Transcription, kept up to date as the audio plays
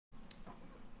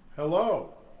Hello.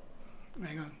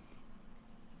 Hang on.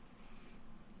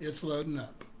 It's loading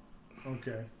up.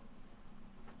 Okay.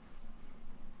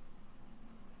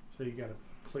 So you got to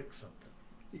click something.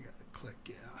 You got to click,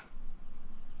 yeah.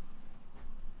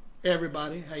 Hey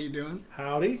everybody, how you doing?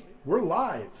 Howdy. We're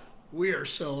live. We are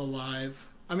so alive.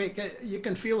 I mean, you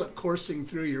can feel it coursing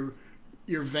through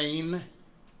your vein.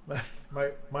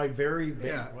 My very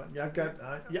vain. Yeah. I've got.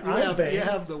 I'm vain. You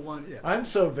have the one. Yeah. I'm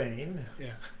so vain.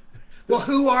 Yeah. Well,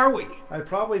 who are we? I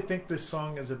probably think this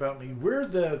song is about me. We're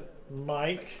the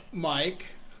Mike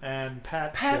and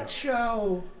Pat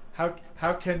show.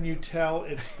 How can you tell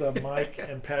it's the Mike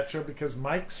and Pat show? Because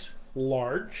Mike's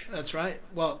large. That's right.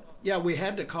 Well, yeah, we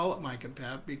had to call it Mike and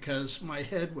Pat because my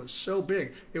head was so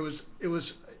big. It was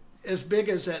as big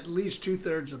as at least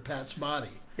 2/3 of Pat's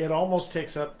body. It almost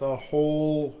takes up the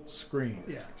whole screen.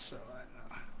 Yeah, so I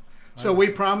know. So we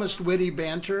promised witty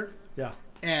banter. Yeah.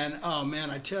 And, oh man,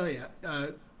 I tell you,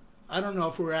 I don't know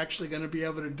if we're actually going to be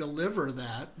able to deliver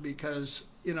that because,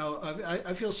 you know,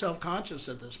 I feel self-conscious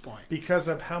at this point. Because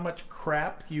of how much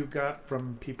crap you got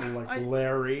from people like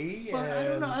Larry.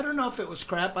 Well, I don't know if it was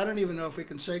crap. I don't even know if we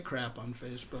can say crap on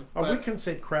Facebook. Oh, we can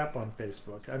say crap on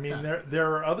Facebook. I mean,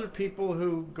 there are other people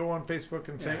who go on Facebook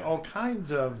and say all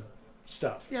kinds of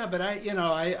stuff. Yeah, but I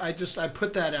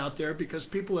put that out there because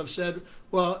people have said,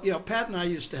 well, you know, Pat and I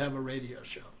used to have a radio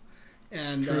show.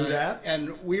 And, True that.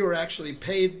 And we were actually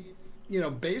paid, you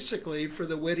know, basically for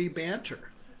the witty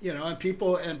banter, you know, and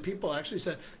people actually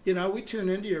said, you know, we tune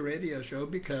into your radio show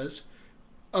because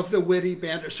of the witty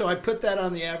banter. So I put that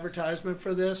on the advertisement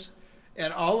for this,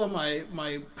 and all of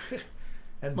my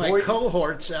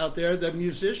cohorts out there, the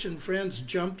musician friends,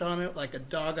 jumped on it like a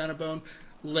dog on a bone.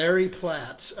 Larry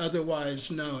Platts,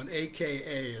 otherwise known,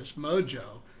 AKA as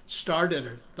Mojo,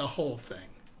 started the whole thing.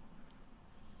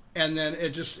 And then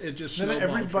it just snowballed. Then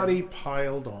everybody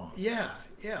piled on. Yeah,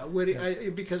 witty.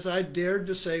 Because I dared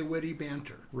to say witty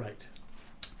banter. Right.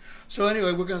 So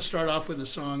anyway, we're going to start off with a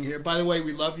song here. By the way,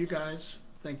 we love you guys.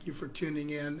 Thank you for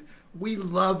tuning in. We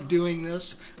love doing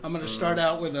this. I'm going to start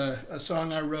out with a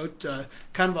song I wrote,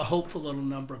 kind of a hopeful little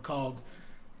number called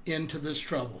 "Into This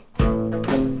Trouble."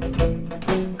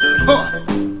 Huh.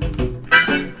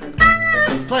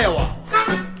 Play a while.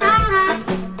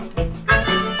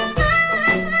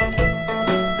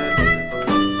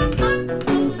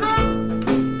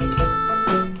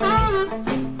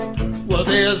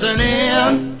 There's an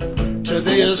end to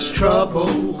this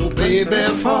trouble, baby,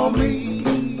 for me.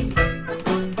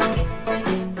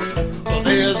 Well,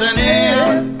 there's an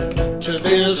end to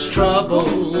this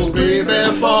trouble,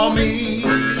 baby, for me.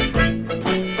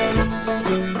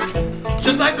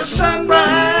 Just like the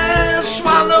sunrise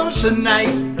swallows the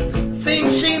night,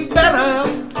 things seem better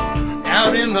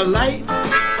out in the light.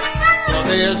 Well,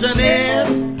 there's an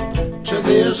end to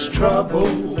this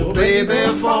trouble,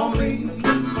 baby, for me.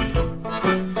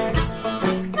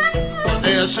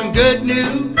 There's some good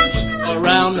news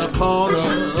around the corner,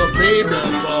 baby,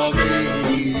 for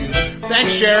me.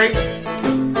 Thanks, Sherry.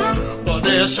 Well,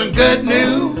 there's some good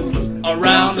news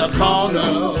around the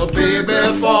corner,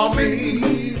 baby, for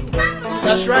me.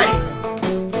 That's right.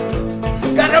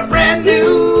 Got a brand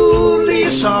new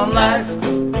lease on life.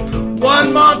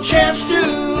 One more chance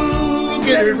to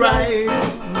get it right.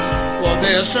 Well,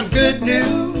 there's some good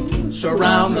news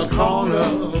around the corner,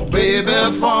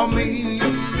 baby, for me.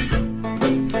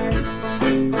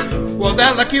 Well,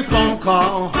 that lucky phone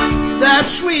call, that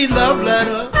sweet love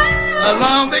letter, a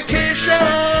long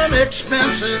vacation,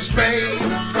 expenses paid.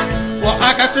 Well,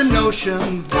 I got the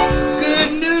notion,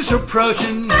 good news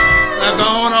approaching, there's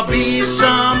gonna be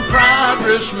some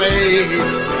progress made.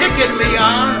 Kicking me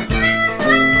on.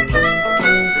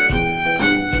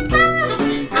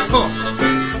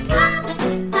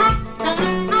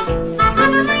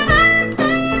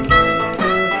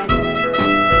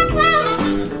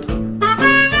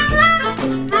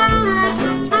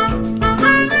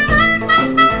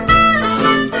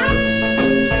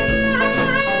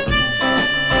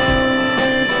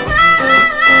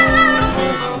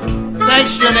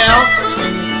 Thanks, Janelle.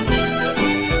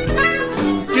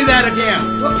 Do that again.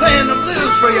 We're playing the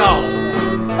blues for y'all.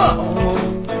 Oh.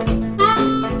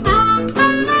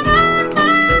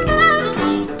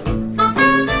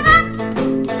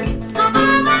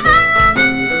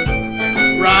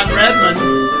 Ron Redmond.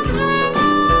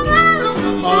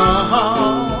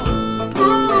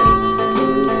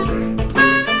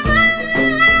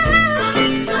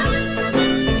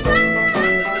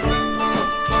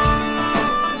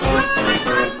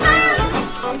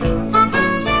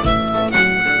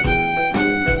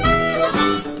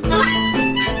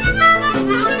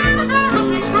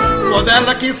 Well, that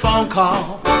lucky phone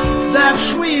call, that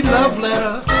sweet love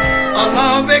letter, A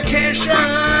long vacation,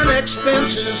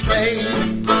 expenses paid.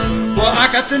 Well, I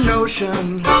got the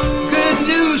notion, good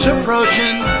news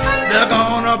approaching. There's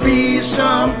gonna be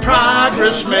some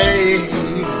progress made.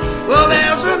 Well,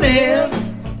 there's an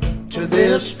end to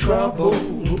this trouble,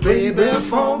 baby,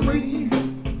 for me.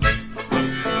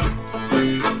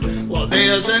 Well,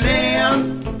 there's an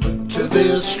end to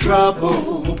this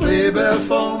trouble, baby,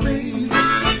 for me.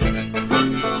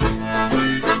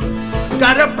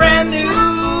 Got a brand new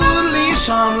lease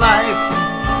on life,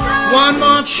 one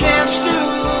more chance to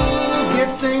get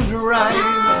things right.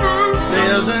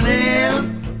 There's an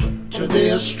end to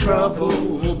this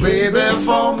trouble, baby,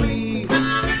 for me.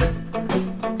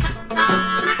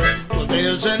 Well,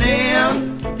 there's an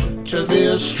end to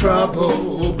this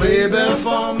trouble, baby,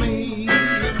 for me.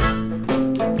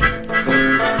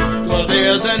 Well,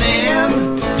 there's an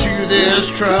end to this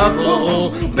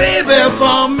trouble, baby,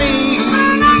 for me.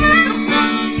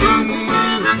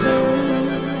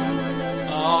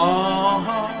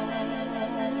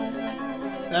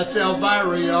 That's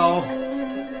Elvira, y'all.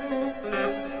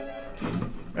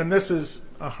 And this is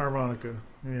a harmonica.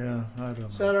 Yeah, I don't know.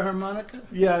 Is that a harmonica?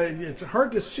 Yeah, it's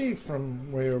hard to see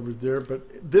from way over there, but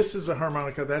this is a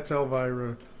harmonica. That's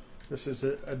Elvira. This is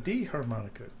a D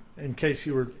harmonica, in case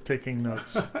you were taking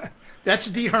notes. That's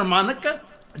D harmonica?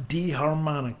 D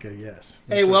harmonica, yes.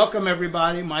 Hey, welcome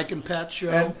everybody, Mike and Pat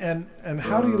show. And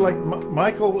how do you like?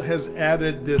 Michael has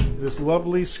added this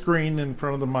lovely screen in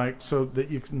front of the mic so that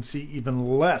you can see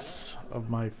even less of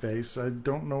my face. I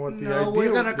don't know what the idea. No,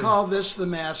 we're gonna call this the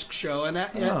Mask Show, and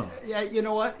yeah, you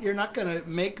know what? You're not gonna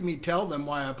make me tell them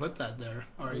why I put that there,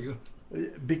 are you?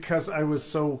 Because I was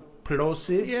so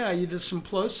plosive. Yeah, you did some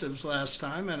plosives last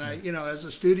time, and I, you know, as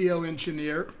a studio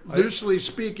engineer, loosely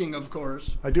speaking, of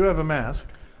course. I do have a mask.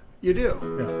 You do?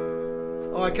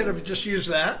 Yeah. Oh, I could have just used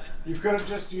that. You could have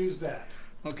just used that.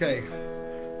 Okay.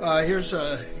 Here's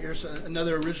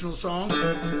another original song.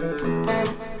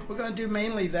 We're gonna do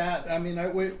mainly that. I mean,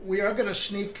 we are gonna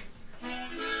sneak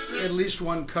at least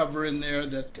one cover in there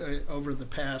that over the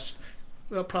past.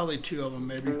 Well, probably two of them,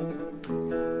 maybe.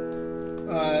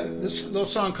 This little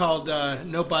song called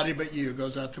 "Nobody But You"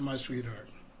 goes out to my sweetheart.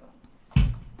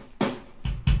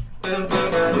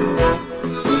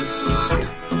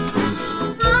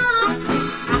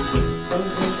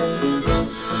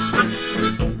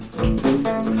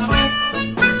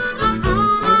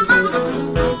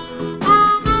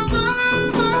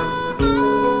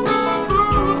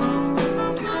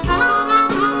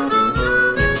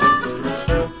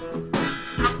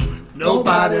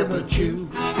 Nobody but you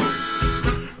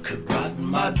could brighten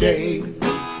my day.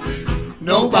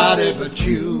 Nobody but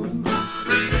you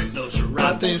knows the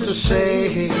right things to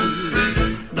say.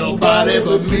 Nobody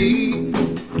but me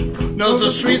knows the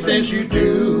sweet things you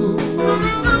do.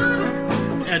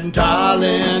 And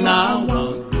darling, I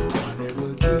want nobody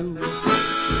but you.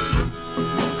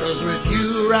 'Cause with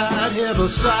you right here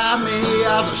beside me,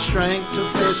 I've the strength to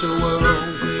face the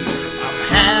world.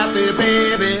 Happy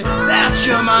baby, that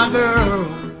you're my girl.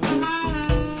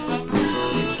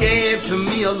 You gave to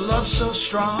me a love so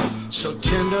strong, so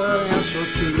tender and so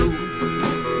true.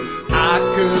 I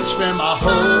could spend my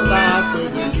whole life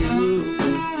with you.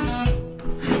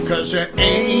 'Cause there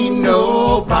ain't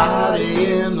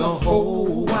nobody in the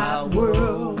whole wide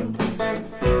world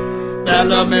that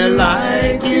love me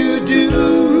like you do.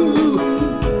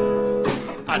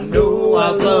 I know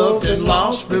I've loved and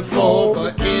lost before,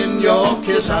 but in your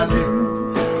kiss I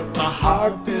knew my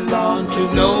heart belonged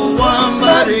to no one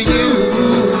but you.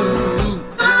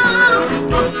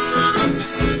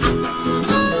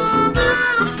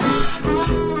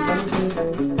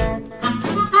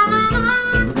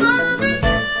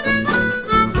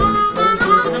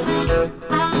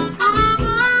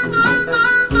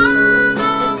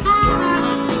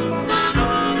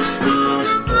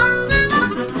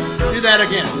 Do that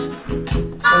again.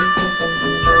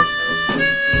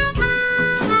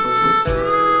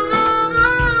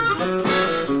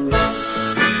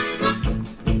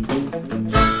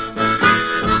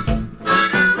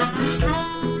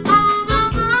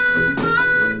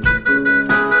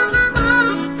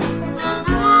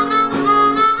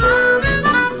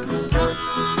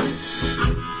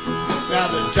 Now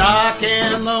the dark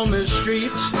and lonely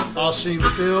streets all seem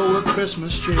filled with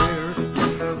Christmas cheer.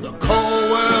 The cold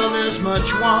world is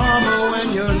much warmer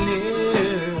when you're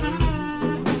near.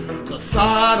 The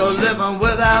thought of living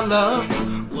without love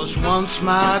was once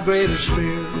my greatest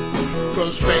fear.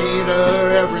 Grows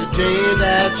fainter every day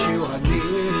that you are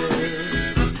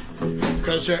near.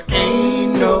 'Cause there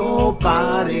ain't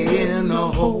nobody in the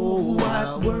whole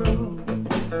wide world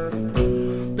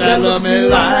that love me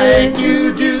like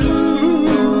you do.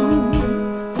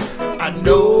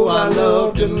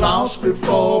 loved and lost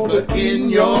before, but in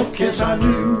your kiss I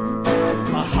knew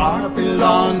my heart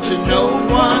belonged to no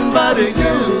one but you.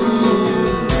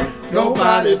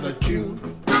 Nobody but you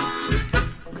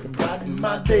can brighten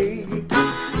my day.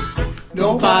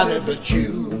 Nobody but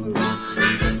you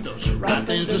knows the right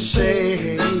things to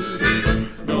say.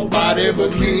 Nobody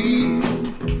but me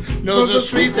knows the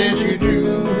sweet things you do.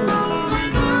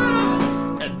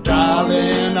 And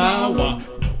darling, I want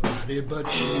nobody but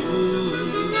you.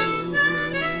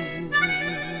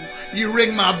 You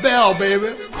ring my bell,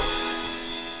 baby.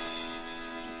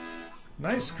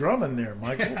 Nice drumming there,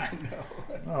 Michael. I know.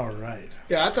 All right.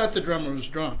 Yeah, I thought the drummer was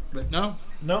drunk, but no.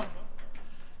 No.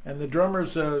 And the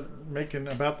drummer's making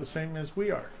about the same as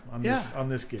we are on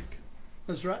this gig.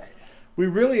 That's right. We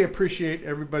really appreciate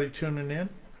everybody tuning in.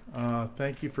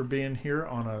 Thank you for being here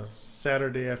on a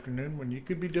Saturday afternoon when you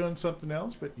could be doing something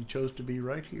else, but you chose to be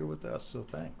right here with us, so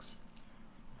thanks.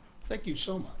 Thank you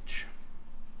so much.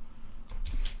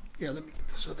 Yeah, let me get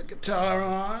this other guitar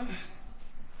on.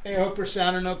 Hey, I hope we're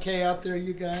sounding okay out there,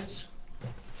 you guys.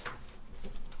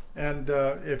 And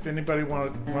if anybody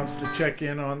wants to check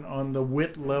in on the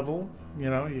wit level,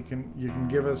 you know, you can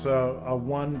give us a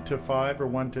 1 to 5 or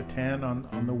 1 to 10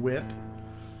 on the wit.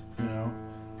 You know,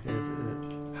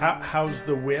 how's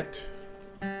the wit?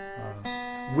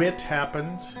 Wit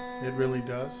happens. It really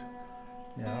does.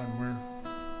 You know, and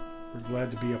we're glad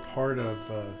to be a part of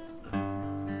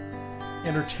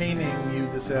entertaining you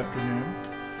this afternoon.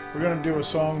 We're going to do a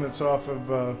song that's off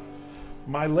of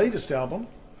my latest album.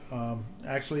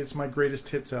 Actually, it's my greatest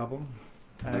hits album.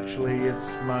 Actually,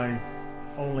 it's my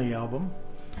only album.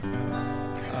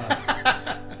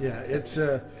 Yeah, it's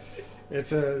a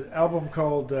album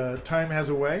called Time Has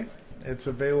a Way. It's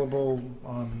available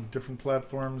on different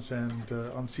platforms and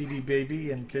on CD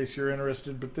Baby in case you're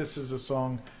interested. But this is a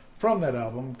song from that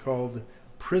album called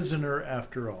Prisoner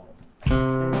After All.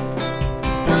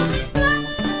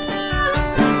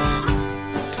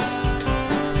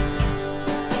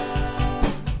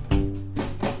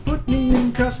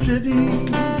 Custody and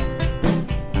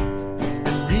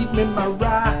read me my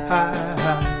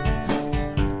rights. You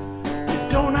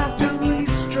don't have to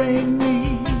restrain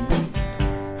me.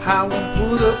 I won't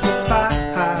put up a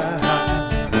fight.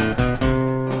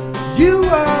 You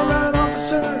are an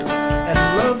officer and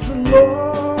loves the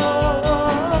Lord.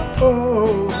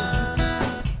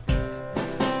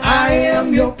 I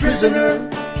am your prisoner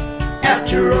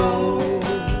after all.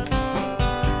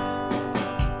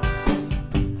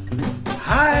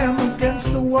 I am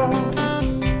against the wall.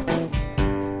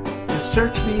 You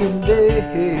search me in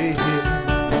there.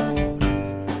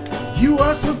 You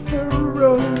are so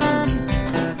thorough.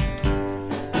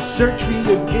 You search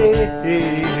me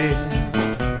again.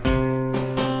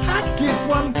 I get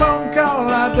one phone call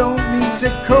I don't need to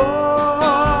call.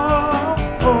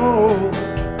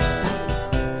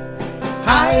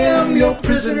 I am your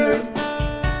prisoner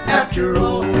after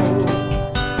all.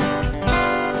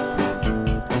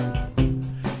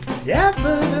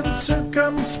 Evidence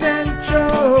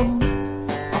circumstantial,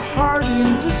 a heart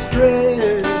in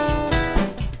distress.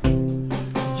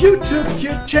 You took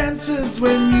your chances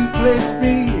when you placed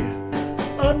me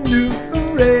under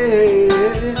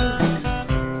arrest.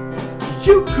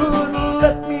 You could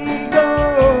let me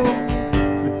go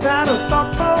without a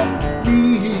thought for me.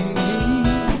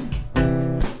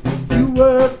 You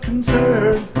were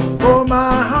concerned for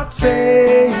my heart's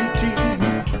safety.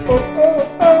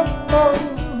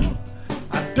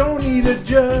 Don't need a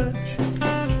judge,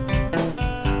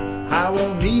 I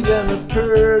won't need an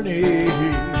attorney.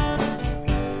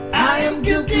 I am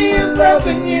guilty of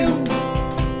loving you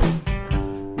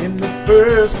in the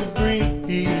first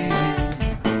degree.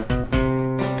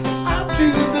 I'll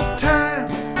do the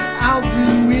time, I'll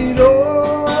do it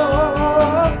all.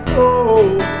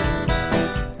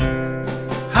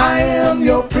 I am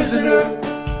your prisoner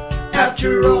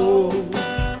after all.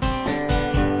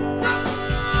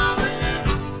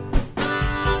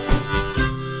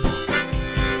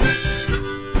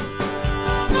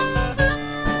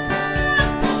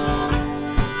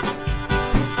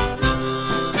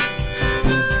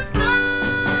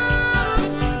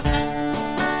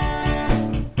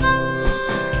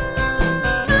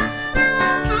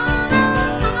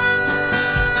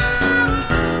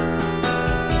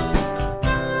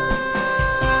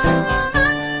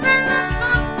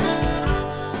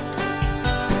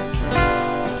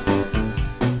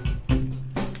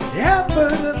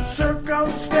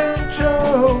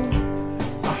 Circumstantial,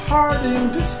 a heart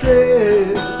in distress.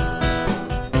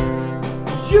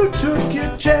 You took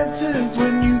your chances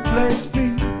when you placed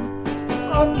me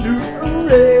under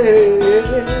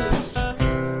arrest.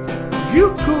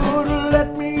 You could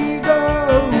let me go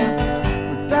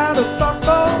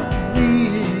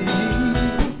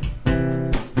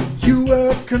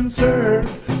concern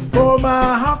for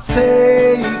my heart's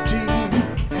safety.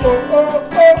 Oh, oh,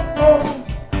 oh, oh.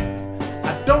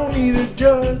 I don't need a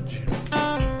judge.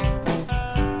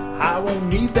 I won't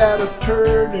need that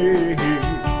attorney.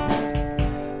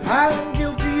 I'm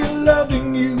guilty of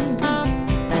loving you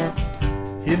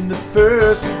in the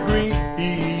first degree.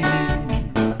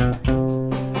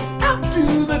 I'll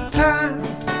do the time,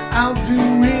 I'll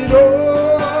do it all.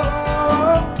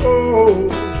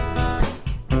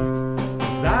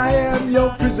 'Cause I am your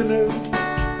prisoner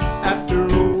after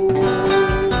all.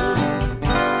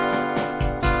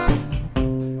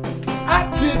 I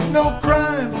did no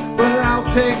crime, but I'll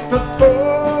take the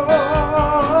fall.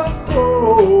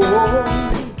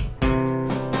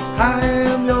 I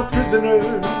am your prisoner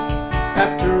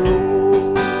after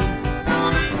all.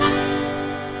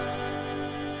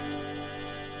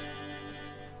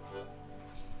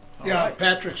 Yeah,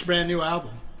 Patrick's brand new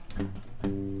album.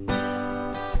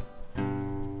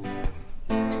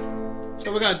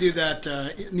 So we're going to do that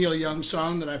Neil Young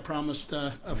song that I promised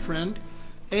a friend.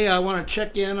 Hey, I want to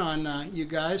check in on you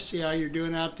guys, see how you're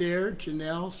doing out there.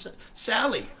 Janelle,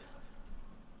 Sally.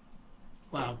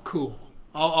 Wow, cool.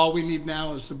 All we need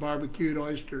now is the barbecued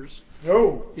oysters.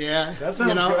 Oh, yeah, that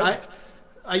sounds good.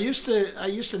 I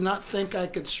used to not think I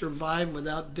could survive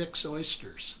without Dick's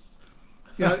oysters.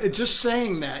 You know, just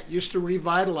saying that used to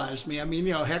revitalize me. I mean,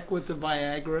 you know, heck with the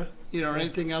Viagra, you know, or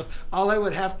anything else. All I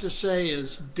would have to say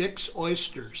is Dick's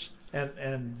oysters.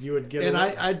 And you would get. And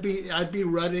I'd be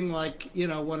rutting like, you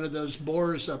know, one of those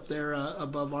boars up there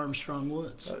above Armstrong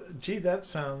Woods. Gee, that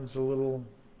sounds a little.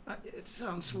 It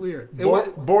sounds weird.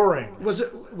 Boring. Was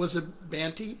it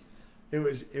Banty? It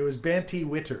was Banty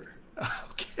Witter.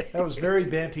 Okay. That was very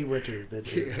Banty Witter that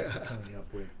you're coming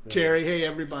up with. Terry, hey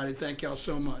everybody, thank y'all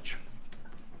so much.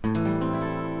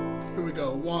 Here we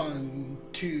go. 1,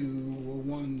 2,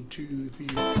 1, 2, 3.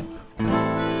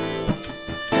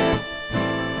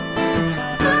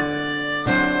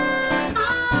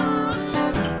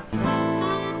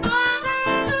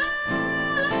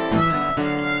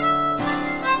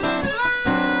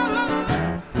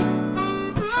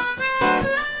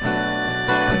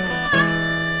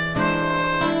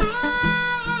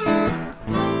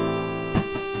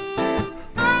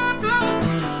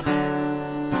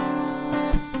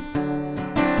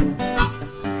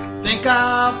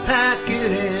 I'll pack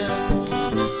it in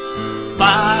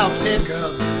by a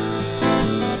pickup,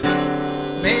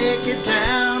 make it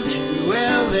down to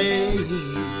LA,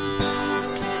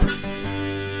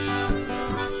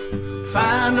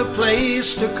 find a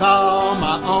place to call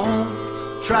my own,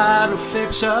 try to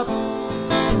fix up,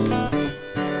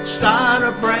 start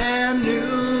a brand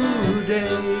new day.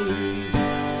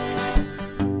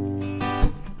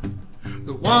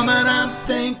 The woman I'm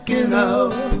thinking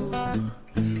of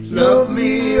love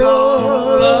me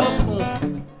all up,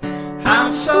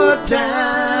 I'm so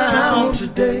down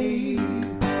today.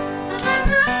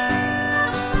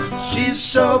 She's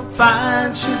so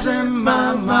fine, she's in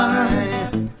my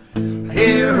mind, I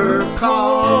hear her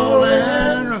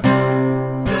calling.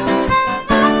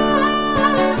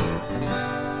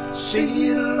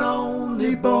 See a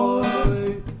lonely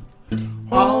boy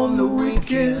on the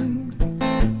weekend,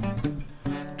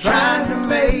 trying to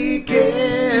make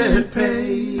it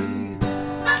pay.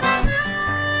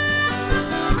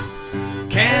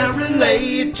 Can't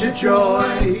relate to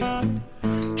joy,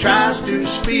 tries to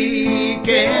speak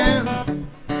and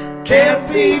can't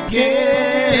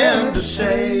begin to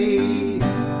say.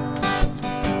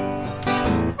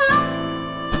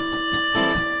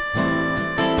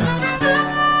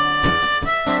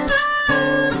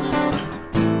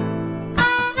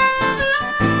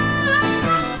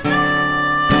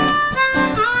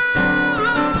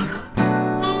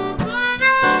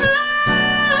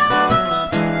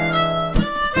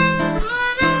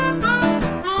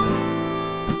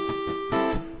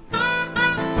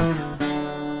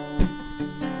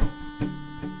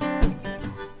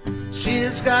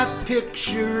 She's got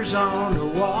pictures on the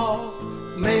wall,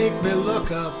 make me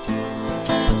look up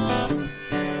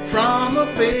from a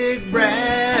big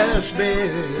brass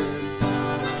bed.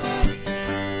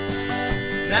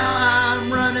 Now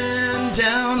I'm running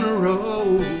down the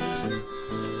road,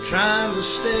 trying to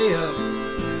stay up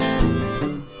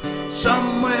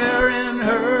somewhere in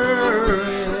her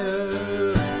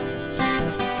head.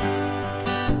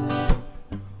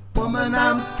 Woman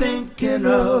I'm thinking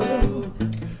of,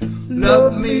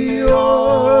 love me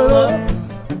all up,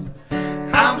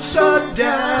 I'm so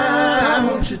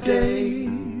down today.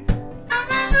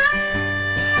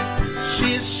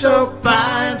 She's so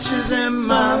fine, she's in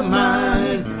my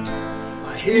mind,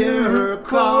 I hear her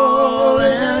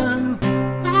calling.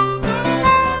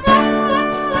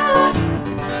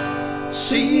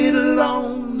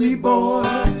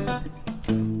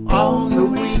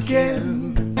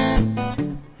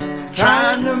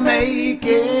 trying to make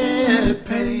it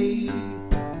pay.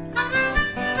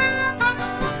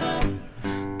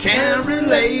 Can't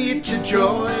relate to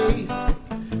joy,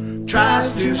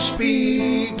 tries to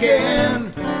speak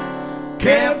and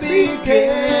can't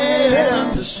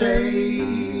begin to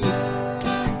say.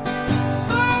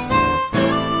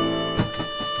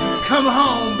 Come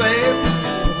home, babe.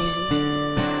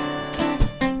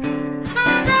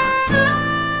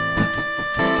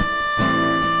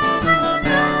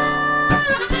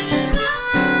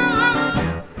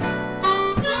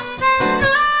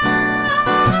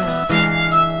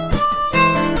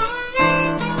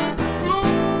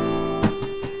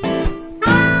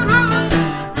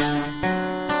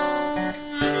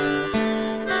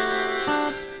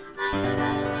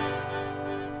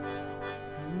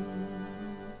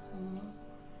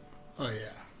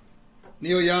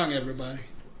 Neil Young, everybody.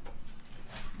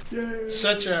 Yay.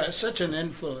 Such an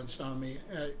influence on me.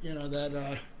 You know that.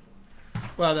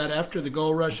 That After the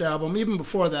Gold Rush album, even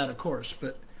before that, of course,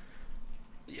 but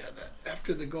yeah, that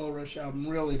After the Gold Rush album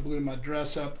really blew my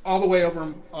dress up all the way over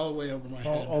my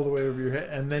head. All the way over your head,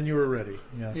 and then you were ready.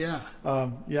 Yeah.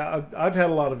 Yeah. I've had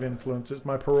a lot of influences.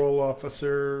 My parole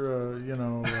officer,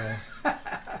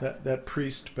 that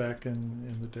priest back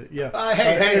in the day. Yeah.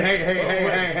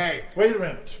 Hey. Wait a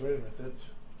minute. That's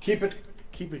keep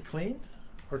it clean,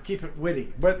 or keep it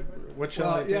witty. What shall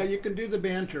I do? Yeah, you can do the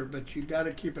banter, but you got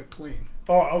to keep it clean.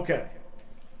 Oh, okay.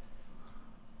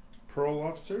 Parole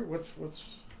officer. What's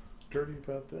dirty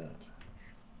about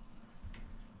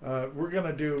that? We're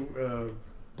gonna do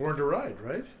Born to Ride,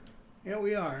 right? Yeah,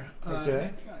 we are.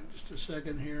 Okay. Just a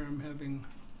second here. I'm having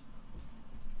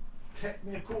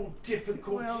technical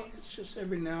difficulties. Well, it's just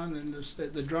every now and then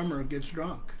the drummer gets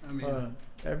drunk. I mean,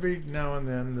 every now and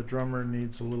then the drummer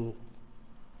needs a little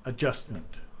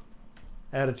adjustment,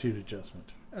 attitude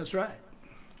adjustment. That's right.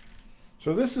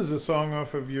 So this is a song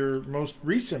off of your most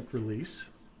recent release.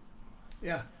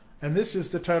 Yeah. And this is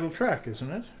the title track, isn't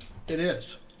it? It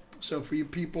is. So for you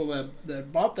people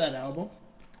that bought that album,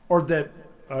 or that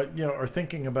are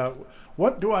thinking about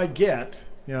what do I get,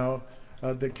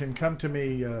 that can come to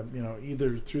me,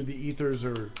 either through the ethers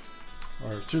or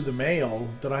through the mail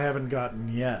that I haven't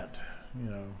gotten yet,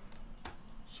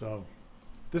 So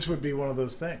this would be one of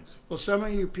those things. Well, some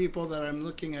of you people that I'm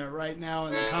looking at right now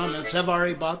in the comments have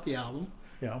already bought the album.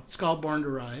 Yeah. It's called Born to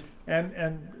Ride.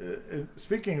 And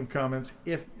speaking of comments,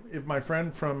 if my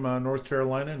friend from North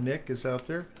Carolina, Nick, is out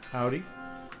there, howdy.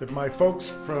 If my folks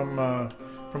from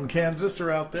Kansas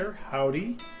are out there,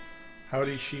 howdy.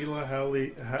 Howdy, Sheila.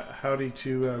 Howdy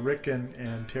to Rick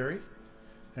and Terry,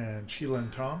 and Sheila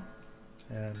and Tom,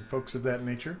 and folks of that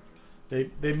nature.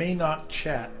 They may not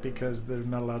chat because they're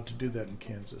not allowed to do that in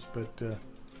Kansas, but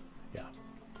yeah.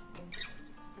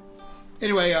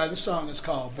 Anyway, the song is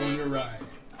called Born to Ride.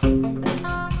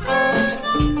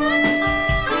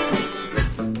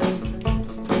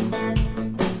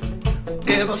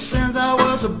 Ever since I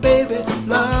was a baby,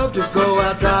 loved to go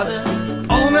out driving.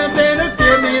 Only thing that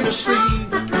did me to sleep.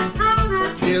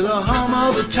 Hear the hum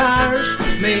of the tires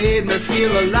made me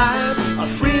feel alive. A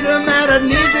freedom that I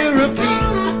need to repeat.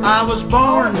 I was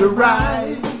born to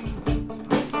ride.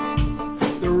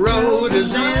 The road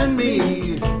is in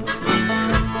me.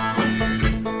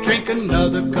 Drink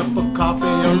another cup of coffee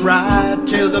and ride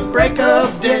till the break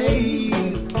of day.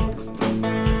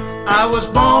 I was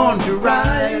born to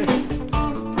ride.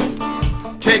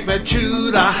 Take me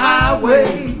to the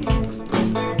highway.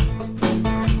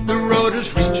 The road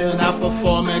is reaching out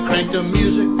before me. Crank the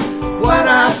music, what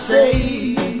I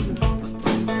say.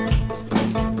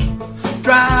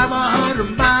 Drive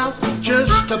 100 miles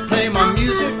just to play my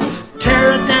music.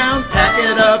 Tear it down, pack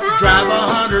it up, drive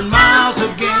 100 miles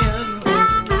again.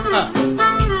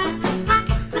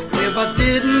 If I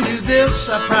didn't do this,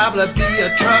 I'd probably be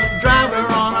a truck driver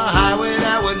on a highway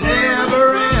that would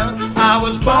never end. I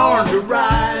was born to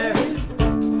ride.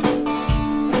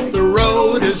 The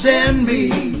road is in me.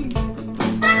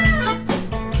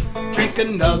 Drink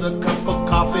another cup of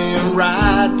coffee and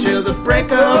ride till the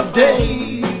break of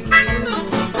day.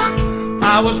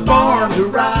 I was born to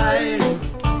ride.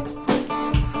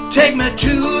 Take me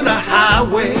to the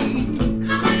highway.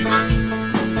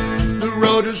 The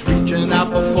road is reaching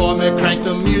out before me. Crank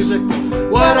the music,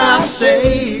 what I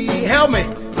say. Help me,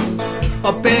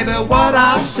 oh baby, what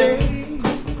I say.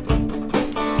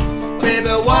 Baby,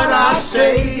 what I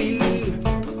say.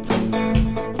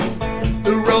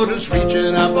 The road is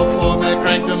reaching out before me.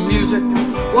 Crank the music,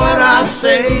 what I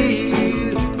say.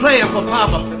 Play it for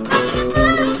Papa.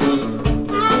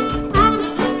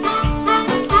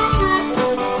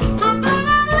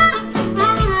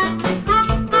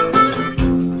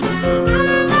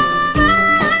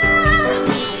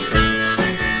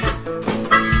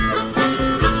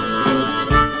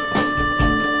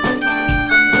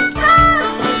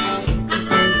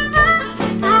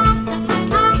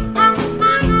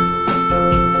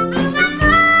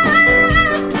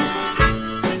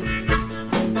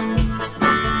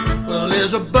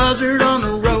 buzzard on the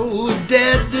road,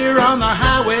 dead deer on the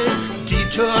highway,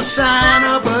 detour sign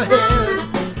up ahead.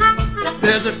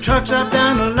 There's a truck stop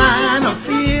down the line, I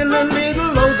feel a little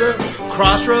older.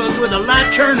 Crossroads with a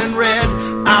light turning red,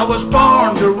 I was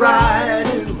born to ride.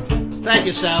 Thank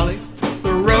you, Sally.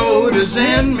 The road is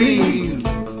in me.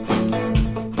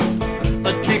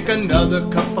 I drink another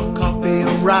cup of coffee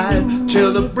and ride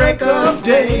till the break of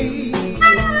day.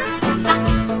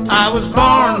 I was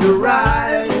born to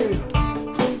ride.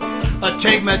 I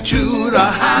take me to the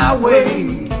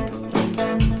highway.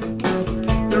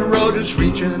 The road is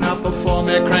reaching up before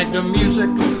me, crank the music.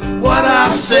 What I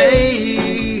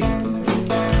say,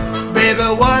 baby,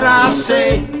 what I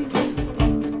say,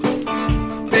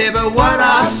 baby, what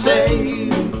I say.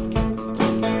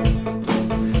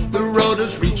 The road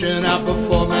is reaching out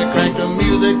before me, crank the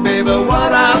music, baby,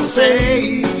 what I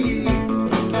say.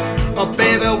 Oh,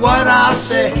 baby, what I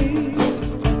say,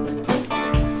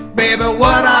 baby,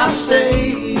 what I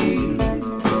say.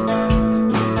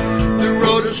 The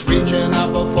road is reaching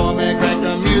out before me, crank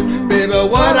the music, baby,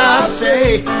 what I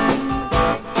say.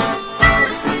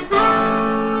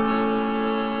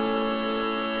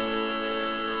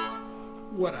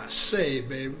 What I say,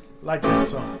 baby. Like that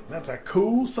song. That's a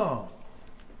cool song.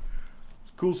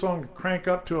 It's a cool song to crank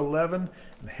up to 11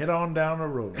 and head on down the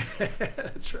road.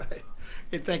 That's right.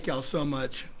 Hey, thank y'all so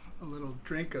much. A little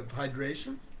drink of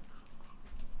hydration.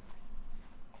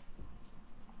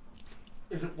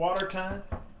 Is it water time?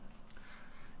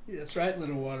 Yeah, that's right,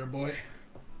 little water boy.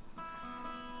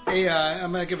 Hey,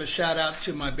 I'm going to give a shout out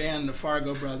to my band, the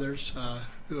Fargo Brothers,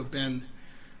 who have been,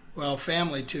 well,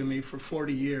 family to me for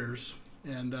 40 years.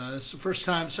 And it's the first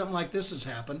time something like this has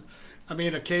happened. I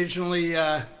mean, occasionally,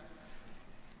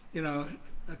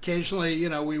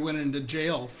 we went into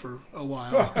jail for a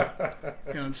while,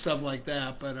 and stuff like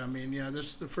that. But I mean, this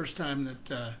is the first time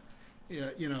that,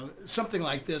 something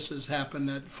like this has happened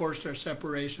that forced our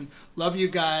separation. Love you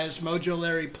guys. Mojo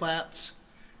Larry Platts,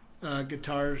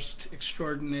 guitarist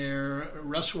extraordinaire.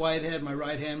 Russ Whitehead, my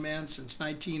right-hand man since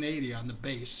 1980 on the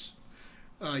bass.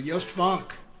 Joost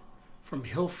Vonk from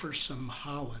Hilversum,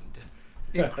 Holland.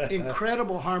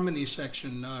 Incredible harmony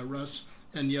section, Russ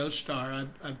and Joost are.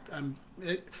 I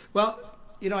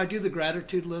do the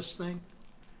gratitude list thing,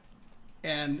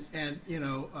 and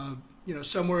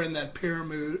somewhere in that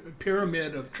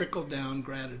pyramid of trickle down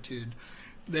gratitude,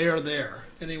 they are there.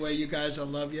 Anyway, you guys, I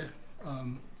love you. I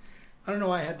don't know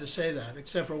why I had to say that,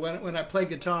 except for when I play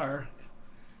guitar,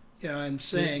 and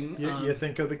sing. You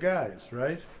think of the guys,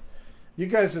 right? You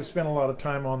guys have spent a lot of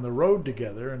time on the road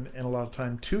together and a lot of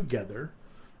time together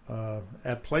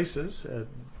at places, at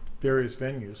various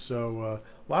venues. So a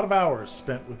lot of hours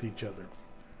spent with each other.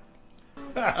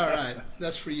 All right.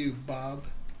 That's for you, Bob.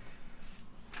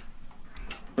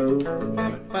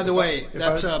 By the way,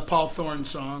 that's a Paul Thorne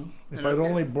song. If I'd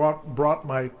only brought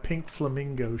my pink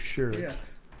flamingo shirt. Yeah.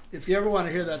 If you ever want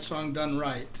to hear that song done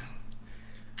right,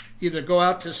 either go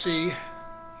out to see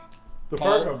The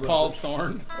Fargo Brothers. Paul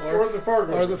Thorne or the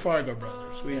Fargo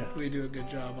Brothers. We do a good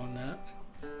job on that.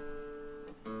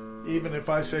 Even if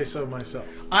I say so myself.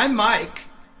 I'm Mike.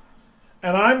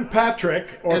 And I'm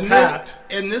Patrick, or Pat.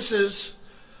 And this is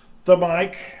the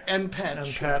Mike and Pat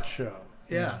show.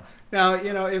 Yeah. Now,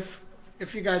 if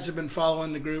you guys have been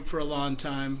following the group for a long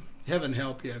time, heaven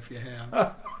help you if you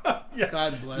have. Yeah.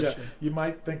 God bless you. You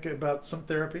might think about some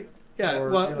therapy. Yeah, or,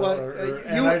 or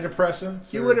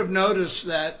antidepressants. You would have noticed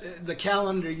that the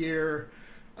calendar year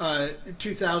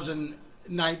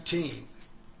 2019,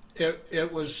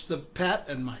 it was the Pat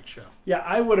and Mike show. Yeah,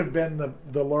 I would have been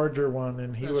the larger one,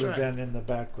 and he would have right. been in the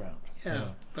background. Yeah,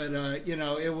 but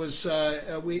it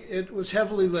was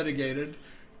heavily litigated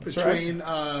That's between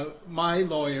right. My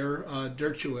lawyer,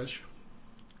 Dershowitz.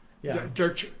 Yeah,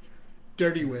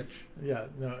 Dirty Witch. Yeah,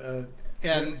 no.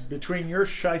 And between your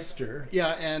shyster.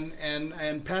 Yeah,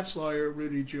 and Pat's lawyer,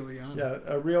 Rudy Giuliani. Yeah,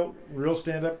 a real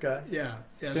stand-up guy. Yeah.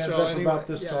 Stands up about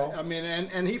this tall. I mean,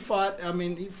 and he fought.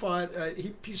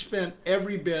 He spent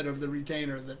every bit of the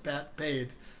retainer that Pat paid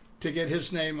to get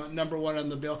his name #1 on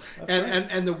the bill.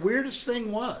 And the weirdest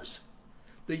thing was,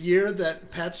 the year that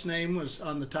Pat's name was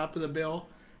on the top of the bill,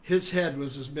 his head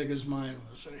was as big as mine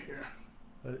was right here.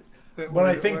 When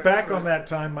I think back on that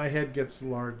time, my head gets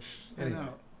large. Anyway. I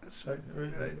know.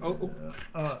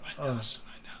 My nose.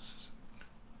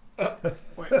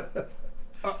 Wait.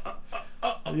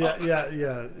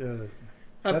 Yeah.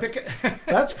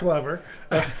 That's clever.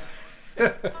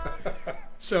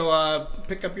 So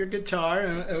pick up your guitar,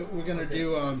 and we're going to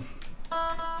do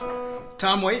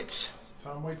Tom Waits.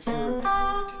 Tom Waits.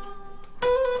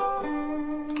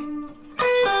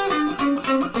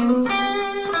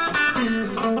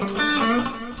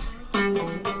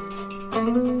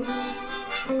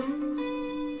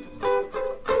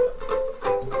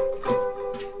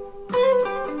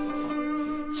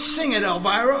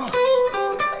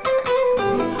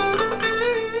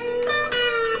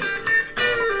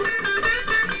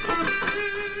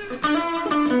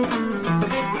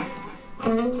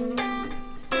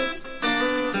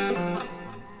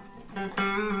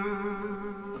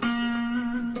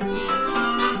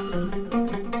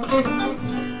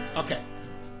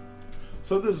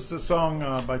 So this is a song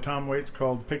by Tom Waits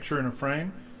called Picture in a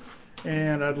Frame.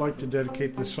 And I'd like to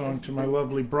dedicate this song to my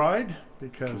lovely bride,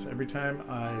 because every time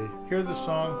I hear this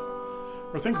song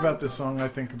or think about this song, I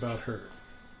think about her.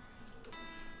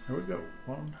 Here we go.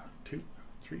 1, 2,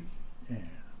 3, and...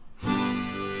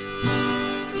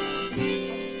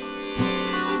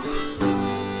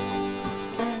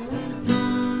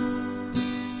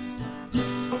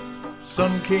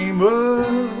 Sun came up,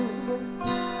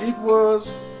 it was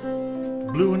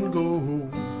blue and gold.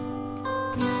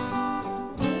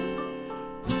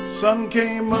 Sun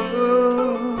came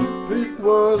up, it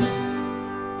was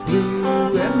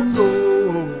blue and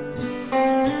gold.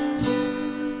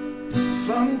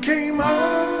 Sun came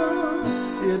up,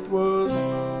 it was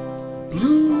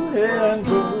blue and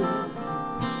gold.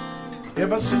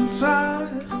 Ever since I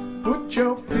put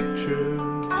your picture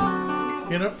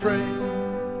in a frame,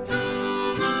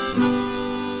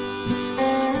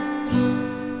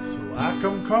 so I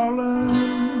come calling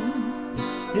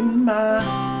in my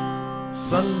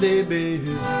Sunday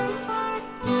best.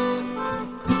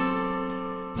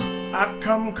 I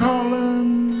come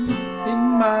calling in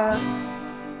my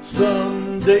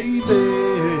Sunday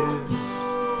best.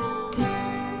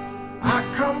 I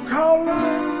come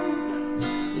calling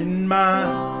in my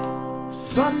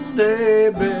Sunday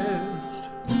best.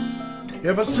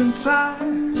 Ever since I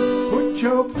put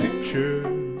your picture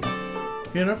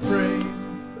in a frame,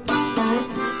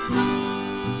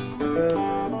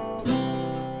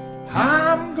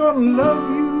 I'm gonna love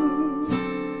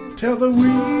you till the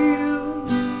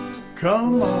wheels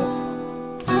come off.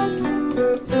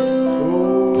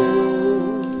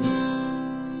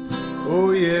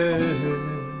 Oh yeah.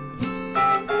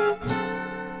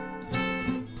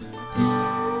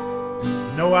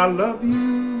 You know I love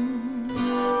you,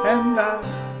 and I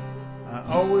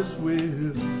always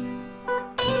will.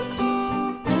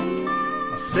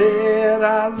 I said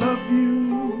I love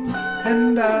you,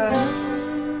 and I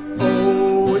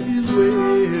always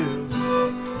will.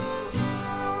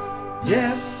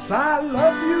 Yes, I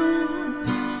love you,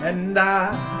 and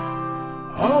I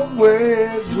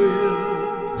always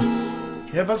will.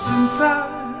 Ever since I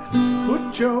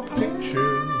put your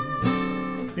picture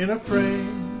in a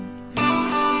frame.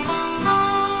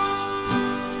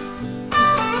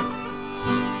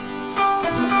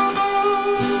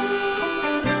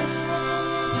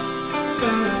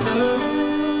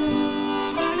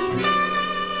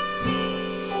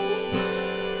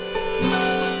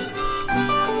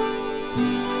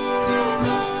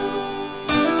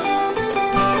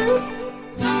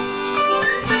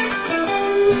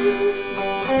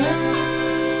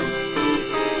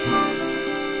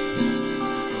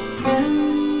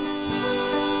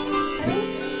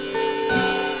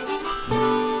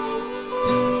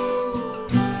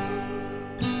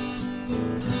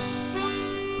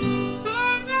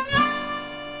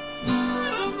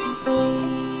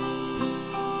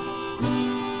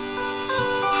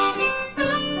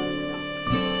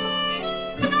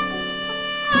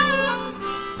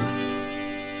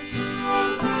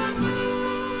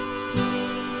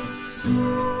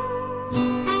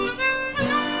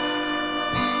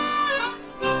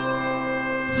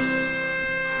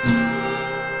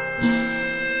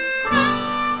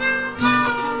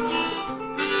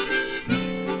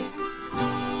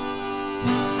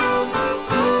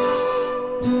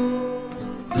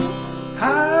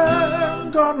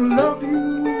 Love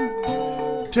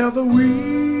you till the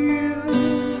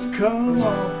wheels come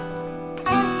off.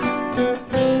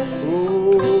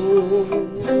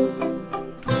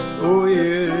 Oh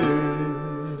yeah.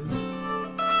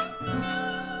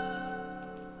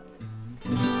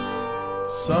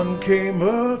 Sun came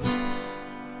up,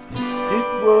 it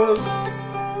was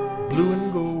blue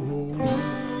and gold.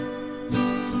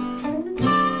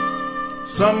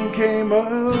 Sun came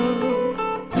up,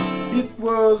 it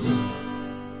was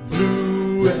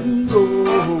blue and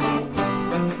gold.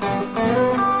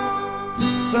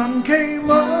 Sun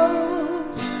came up,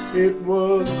 it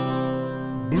was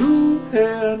blue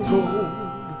and gold.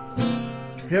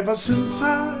 Ever since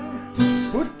I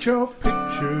put your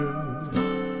picture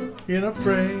in a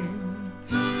frame.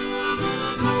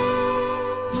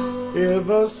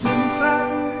 Ever since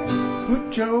I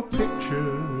put your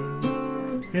picture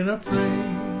in a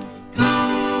frame.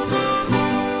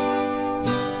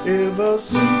 Ever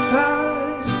since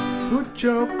I put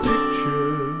your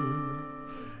picture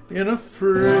in a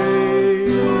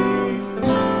frame.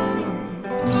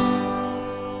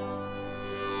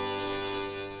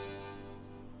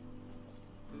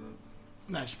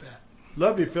 Nice, Pat.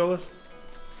 Love you, Phyllis.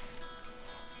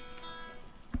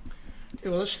 Yeah,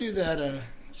 well, let's do that.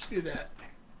 Let's do that.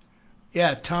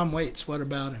 Yeah, Tom Waits. What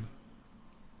about him?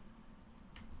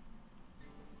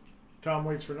 Tom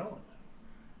Waits for No One.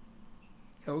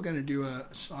 Yeah, we're gonna do another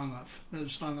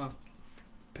song off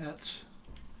Pat's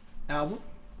album.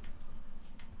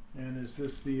 And is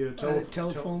this the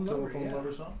Telephone Lover, Telephone yeah.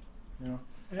 Lover song? Yeah.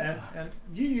 Yeah. And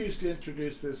you used to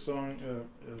introduce this song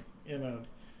in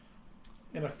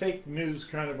a fake news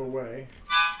kind of a way.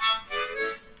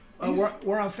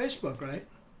 We're on Facebook, right?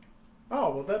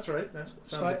 Oh, well, that's right. That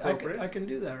sounds appropriate. I can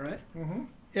do that, right? Mm-hmm.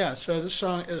 Yeah. So this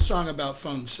song is a song about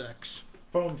phone sex.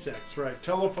 Phone sex, right?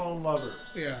 Telephone Lover.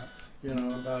 Yeah. You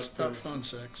know about phone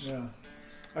sex. Yeah.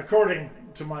 According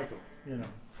to Michael,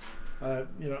 I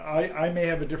may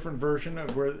have a different version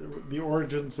of where the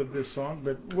origins of this song,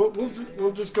 but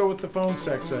we'll just go with the phone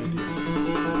sex idea.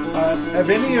 Have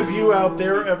any of you out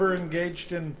there ever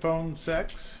engaged in phone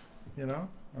sex?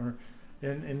 Or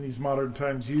in these modern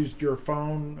times, used your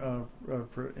phone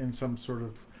for in some sort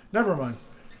of? Never mind.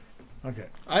 Okay.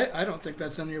 I don't think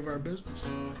that's any of our business.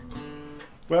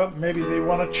 Well, maybe they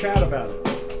want to chat about it.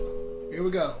 Here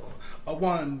we go.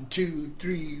 1, 2,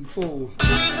 3, 4.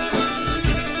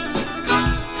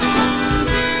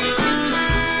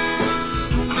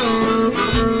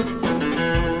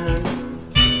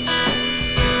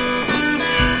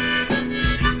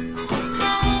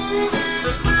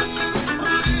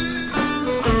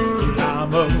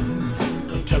 I'm a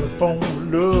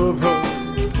telephone lover.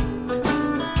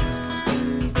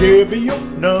 Give me your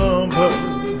number.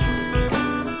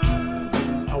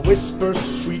 I whisper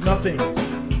sweet nothings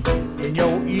in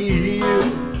your ear.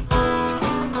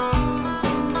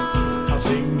 I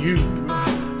sing you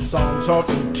songs soft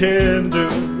and tender,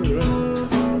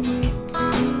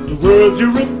 the words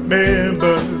you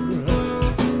remember.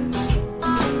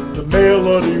 The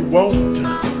melody won't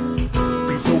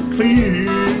be so clear.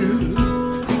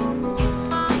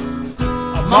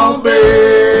 I'm on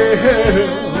babe,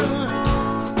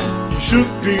 you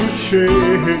should be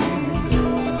ashamed.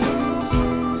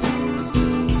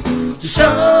 The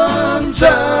sons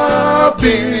have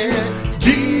been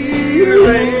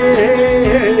deranged.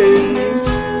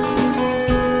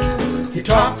 He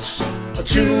talks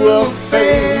to a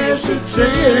face that's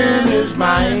in his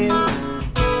mind.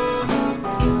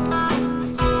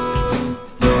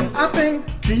 I think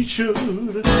he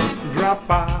should drop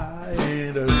by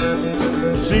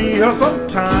and see her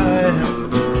sometime.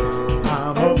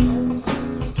 I'm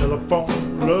a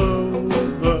telephone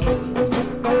lover,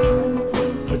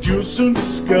 but you'll soon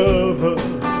discover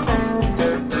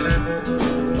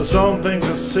some things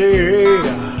I say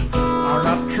are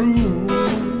not true.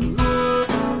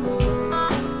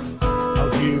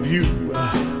 I'll give you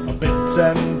bits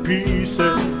and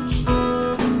pieces,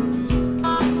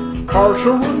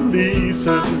 partial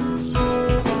releases.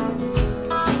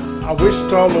 I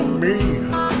wished all of me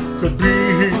could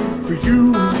be for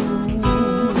you.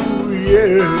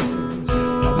 Yeah,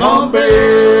 my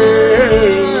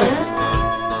babe,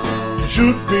 you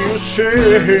should be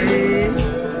ashamed.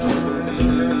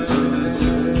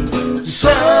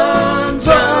 Sons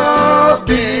have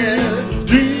been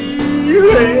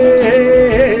deranged.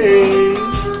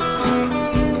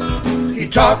 He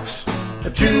talks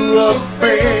to a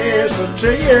face that's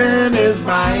in his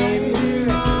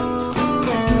mind.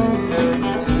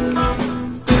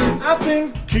 I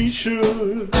think he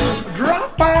should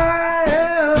drop by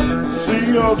and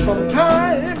see us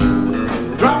sometime.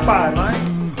 Drop by, Mike.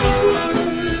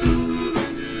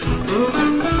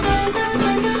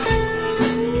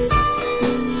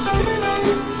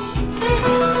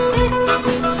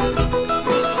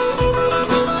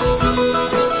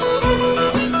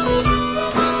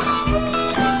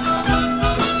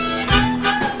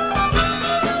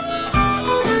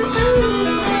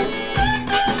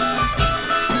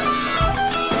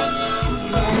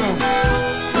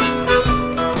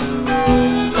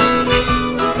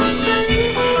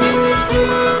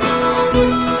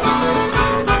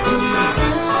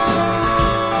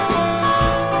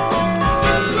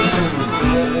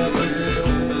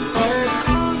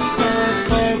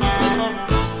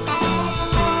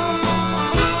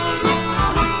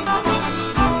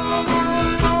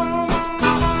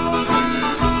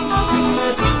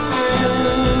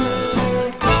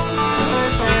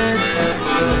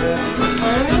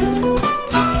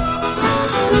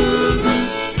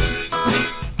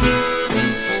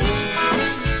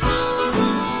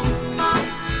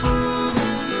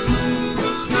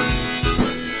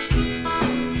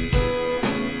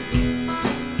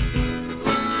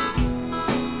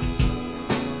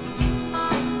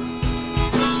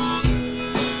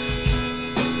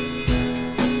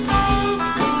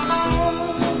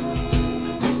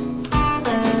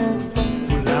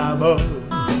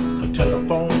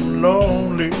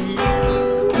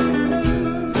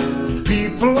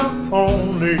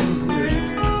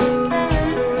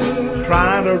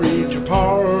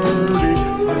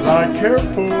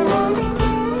 careful.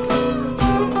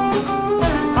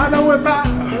 I know if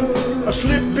I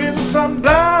slip in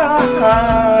sometimes,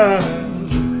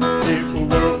 it will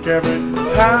work every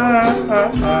time.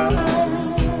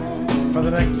 For the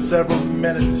next several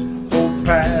minutes, old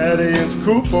Patty is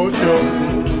cool for sure.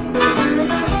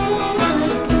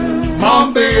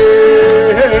 Mom,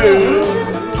 babe,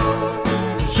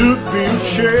 should be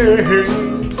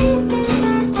ashamed.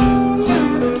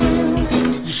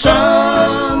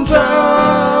 Sons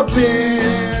of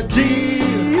Betty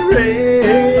Ray.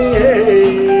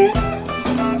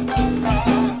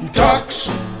 He talks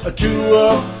to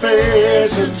a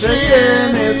face and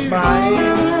saying it's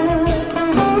mine.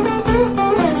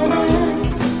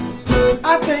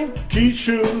 I think he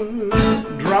should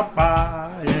drop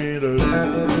by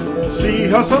and see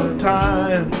her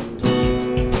sometime.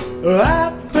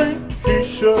 I think he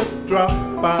should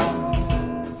drop by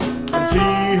and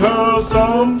see her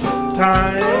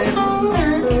sometime.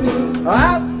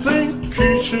 I think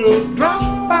he should drop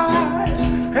by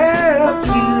and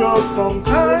see her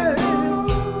sometime.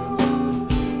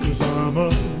 'Cause I'm a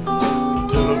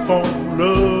telephone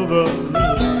lover.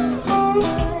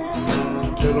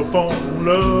 Telephone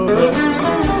lover.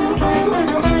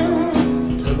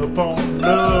 Telephone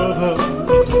lover.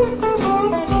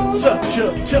 Such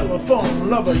a telephone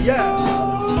lover, yeah.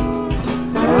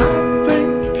 I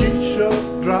think he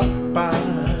should drop by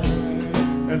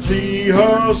and see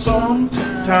her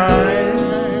sometime.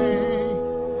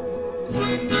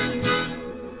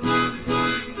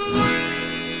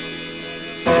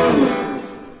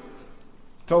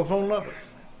 Telephone lover.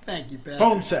 Thank you, Pat.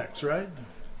 Phone sex, right?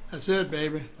 That's it,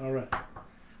 baby. All right.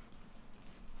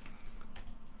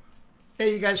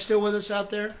 Hey, you guys still with us out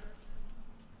there?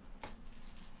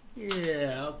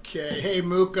 Yeah, okay. Hey,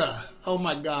 Mooka. Oh,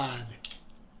 my God.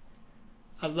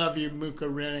 I love you,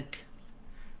 Mooka Rennick.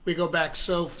 We go back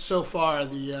so far.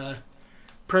 The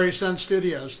Prairie Sun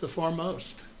Studios, the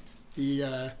foremost.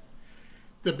 The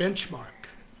benchmark.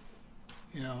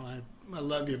 You know, I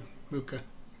love you, Mooka,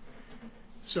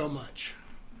 so much.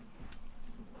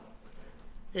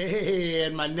 Hey,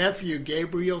 and my nephew,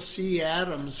 Gabriel C.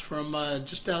 Adams, from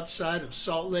just outside of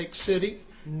Salt Lake City.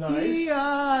 Nice.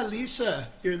 Yeah, Lisa,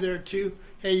 you're there too.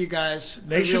 Hey, you guys.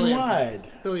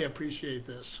 Nationwide. Really appreciate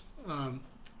this.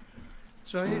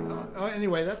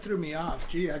 Anyway, that threw me off.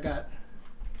 Gee, I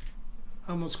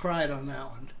almost cried on that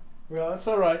one. Well, that's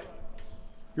all right.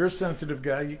 You're a sensitive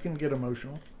guy. You can get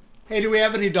emotional. Hey, do we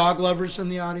have any dog lovers in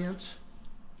the audience?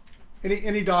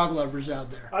 Any dog lovers out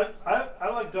there? I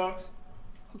like dogs.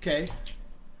 Okay.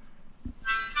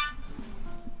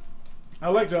 I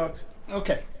like dogs.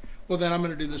 Okay. Well, then I'm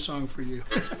going to do the song for you.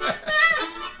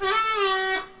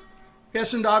 You have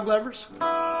some dog lovers?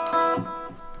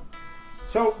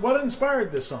 So, what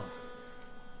inspired this song?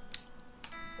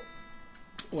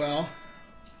 Well,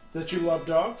 that you love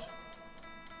dogs?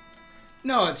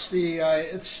 No, it's the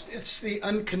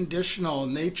unconditional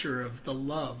nature of the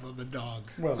love of a dog.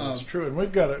 Well, that's true, and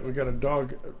we've got a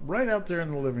dog right out there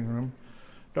in the living room.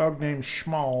 Dog named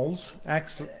Schmalls.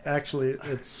 Actually,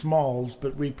 it's Smalls,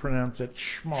 but we pronounce it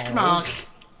Schmalls. Schmalls.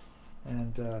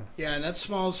 And yeah, and that's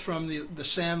Smalls from the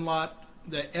Sandlot,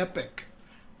 the epic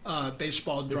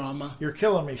baseball drama. You're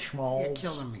killing me, Schmalls. You're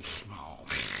killing me,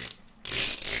 Schmalls.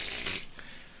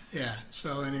 Yeah.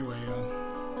 So anyway.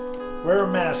 Wear a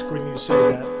mask when you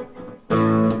say that.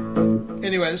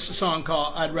 Anyway, this is a song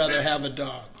called "I'd Rather Have a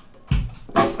Dog."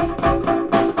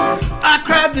 I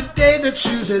cried the day that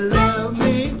Susie loved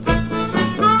me.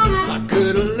 I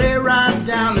could have lay right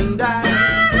down and died.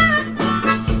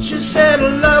 She said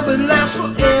her love would last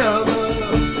forever.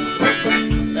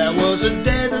 That was the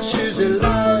day that Susie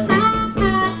lied.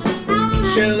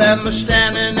 She left me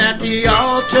standing at the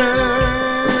altar.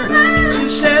 She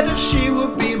said that she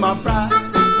would be my bride.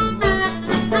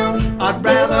 I'd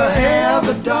rather have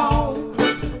a dog.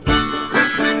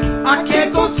 I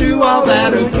can't go through all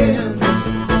that again.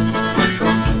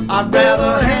 I'd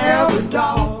rather have a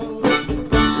dog.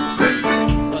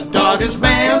 A dog is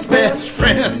man's best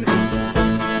friend.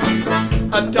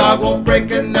 A dog won't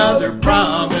break another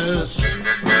promise.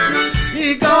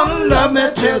 He gonna love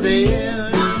me till the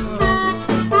end.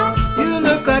 You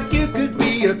look like you could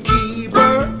be a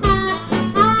keeper.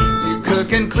 You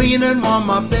cook and clean and warm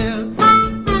my bed.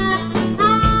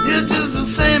 You're just the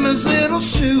same as little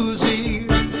Susie,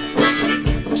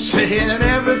 saying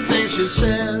everything she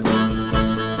said.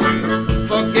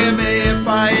 Forgive me if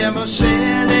I am a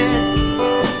sinning.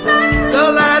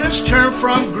 The light has turned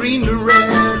from green to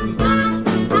red.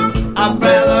 I'd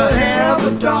rather have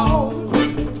a dog.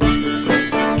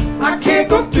 I can't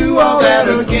go through all that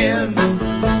again.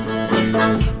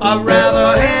 I'd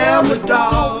rather have a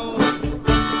dog.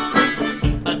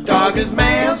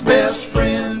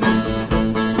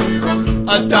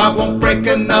 A dog won't break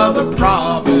another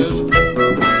promise.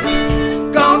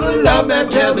 Gonna love me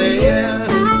till the end.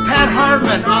 Pat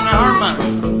Hartman on the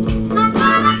harmonic.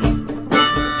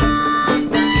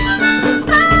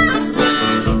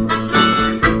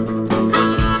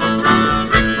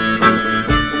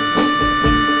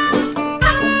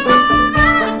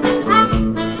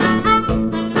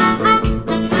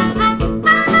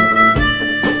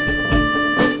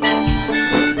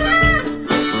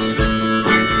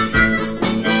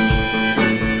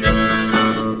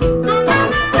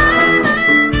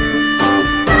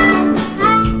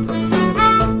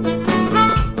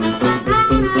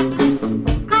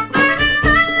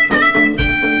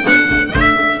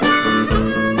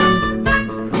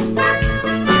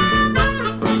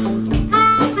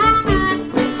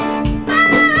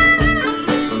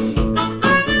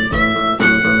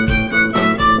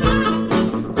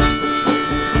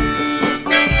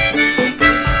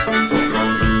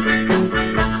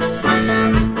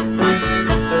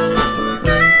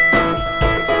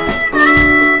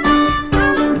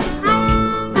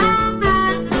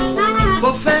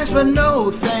 But no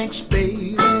thanks,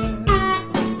 baby.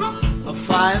 I'm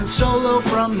flying solo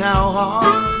from now on.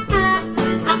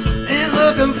 Ain't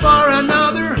looking for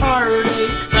another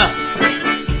heartache.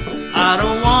 I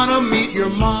don't wanna meet your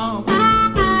mom.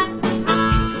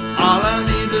 All I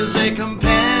need is a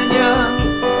companion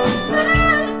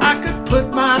I could put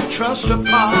my trust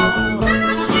upon.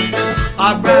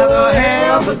 I'd rather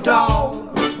have a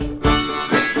dog.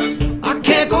 I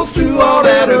can't go through all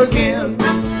that again.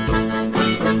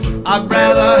 I'd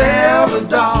rather have a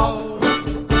dog.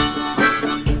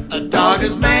 A dog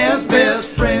is man's best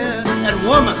friend and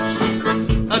woman's.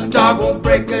 A dog won't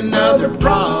break another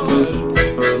promise.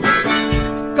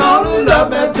 Gonna love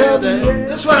me till the end.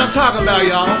 That's what I'm talking about,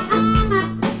 y'all.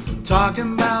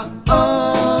 Talking about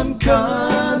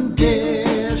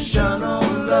unconditional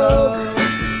love.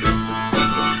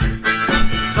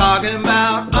 Talking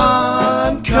about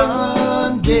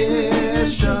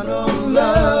unconditional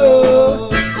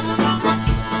love.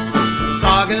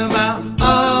 Talking about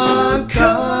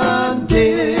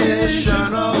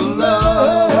unconditional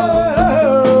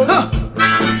love. Huh.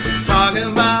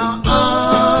 Talking about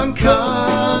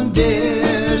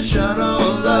unconditional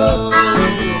love.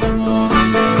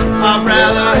 I'd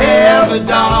rather have a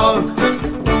dog.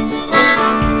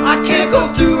 I can't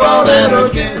go through all that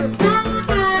again.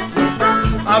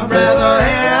 I'd rather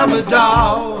have a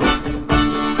dog.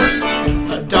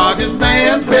 A dog is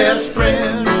man's best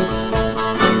friend.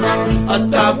 A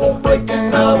dog won't break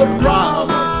another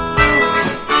promise.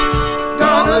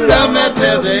 Gonna love me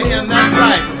till the end. That's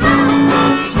right.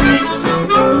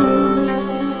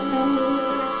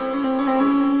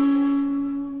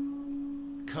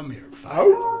 Come here,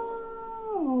 Fire.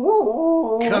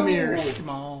 Come here,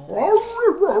 small.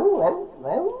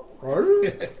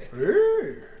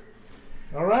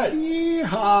 All right.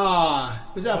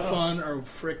 Yeehaw. Was that fun or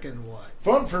frickin' what?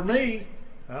 Fun for me.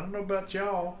 I don't know about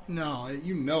y'all. No,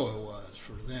 you know it was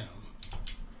for them.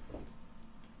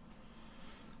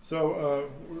 So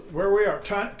where we are,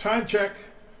 time check.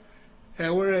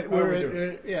 Yeah, we're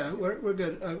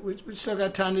good. We still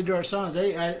got time to do our songs.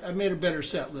 I made a better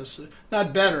set list.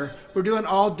 Not better. We're doing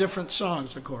all different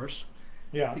songs, of course.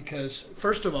 Yeah. Because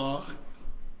first of all,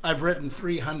 I've written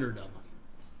 300 of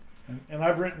them. And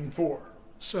I've written 4.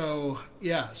 So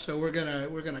yeah, so we're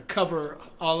gonna cover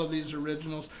all of these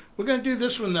originals. We're gonna do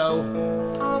this one though.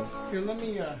 Here, let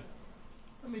me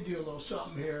do a little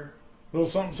something here. A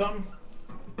little something.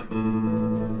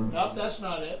 Nope, that's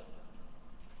not it.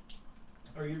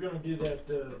 Are you gonna do that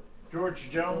George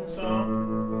Jones song?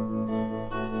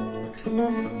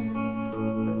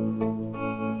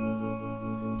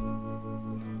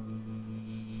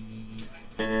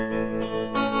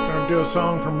 Gonna do a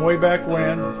song from way back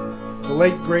when. The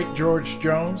late great George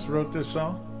Jones wrote this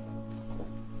song.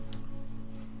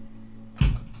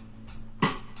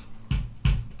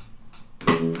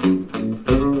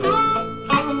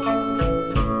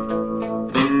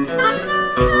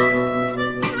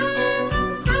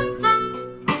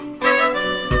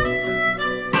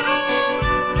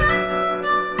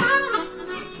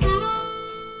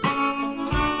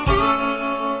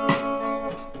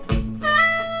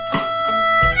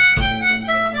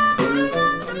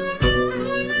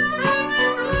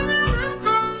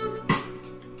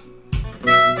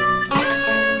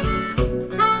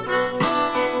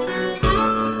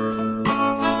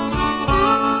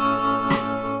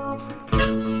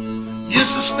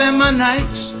 Spend my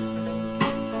nights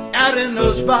out in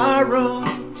those bar rooms.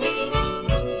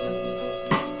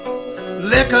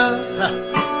 Liquor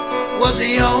was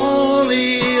the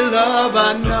only love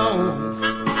I'd known.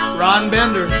 Ron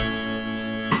Bender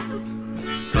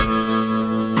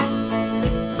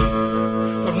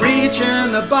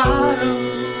the bottom.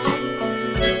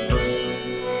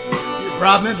 You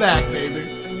brought me back, baby.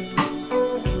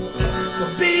 For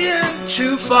being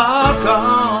too far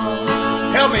gone.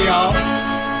 Help me, y'all.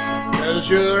 'Cause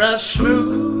you're a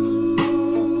smooth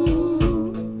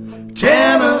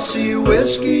Tennessee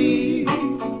whiskey.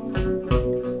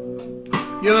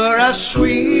 You're a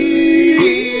sweet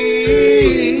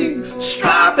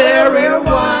strawberry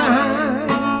wine.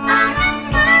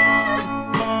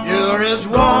 You're as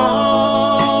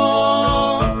warm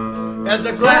as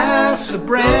a glass of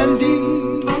brandy.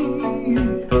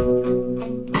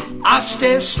 I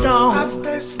stay stoned,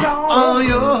 on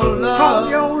your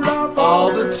love,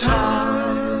 all the time.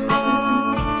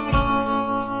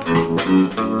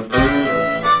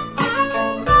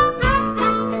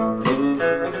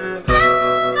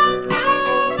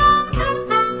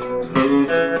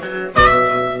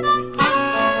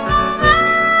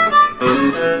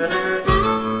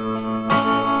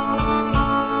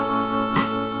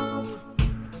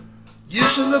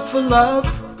 Used to look for love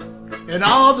in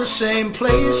all the same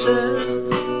places.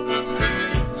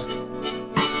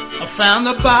 I found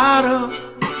the bottom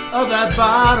of that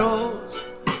bottle's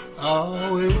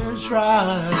always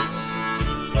right.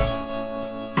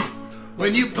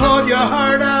 When you poured your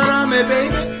heart out on me,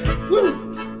 baby, woo,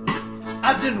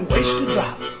 I didn't waste a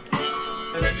drop.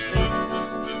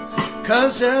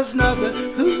 'Cause there's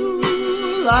nothing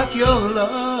like your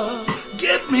love.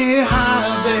 Get me high,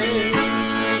 baby.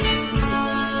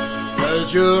 'Cause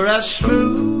you're a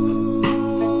smooth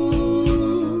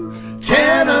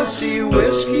Tennessee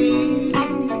whiskey.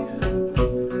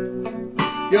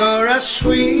 You're a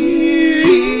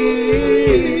sweet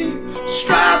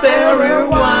strawberry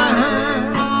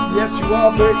wine. Yes, you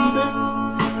are, baby.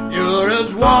 You're as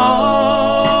warm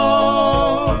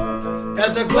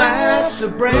as a glass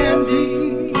of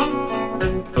brandy.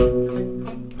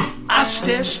 I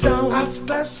stay stoned,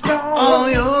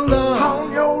 on your love,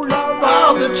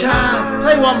 all the time.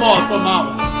 Play one more for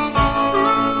mama.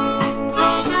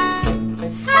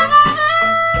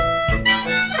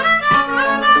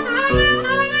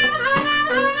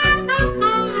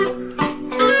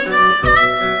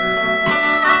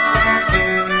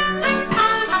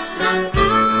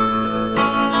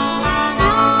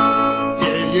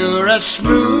 Yeah, you're a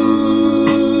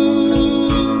smooth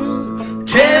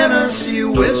Tennessee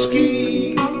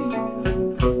whiskey.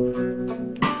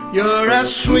 You're a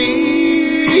sweet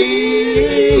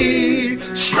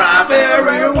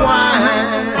strawberry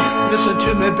wine. Listen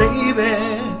to me, baby.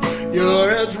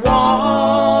 You're as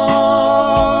warm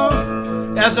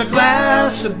as a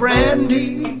glass of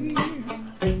brandy.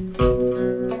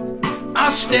 I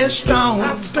stay stoned,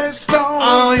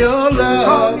 on your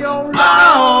love,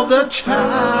 all the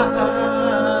time.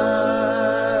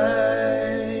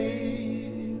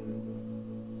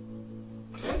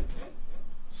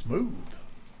 Smooth.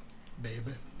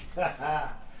 Baby. Yeah.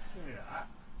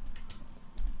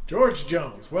 George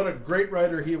Jones, what a great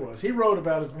writer he was. He wrote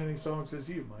about as many songs as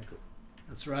you, Michael.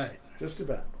 That's right. Just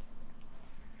about.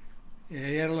 Yeah,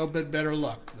 he had a little bit better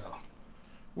luck, though.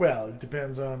 Well, it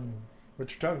depends on what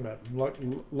you're talking about.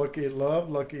 Lucky at love,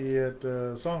 lucky at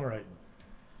songwriting.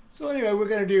 So anyway, we're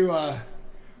going to do a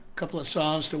couple of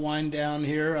songs to wind down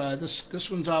here. This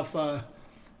one's off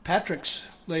Patrick's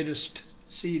latest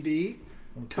CD,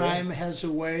 Okay. Time Has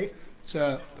a Way. It's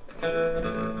a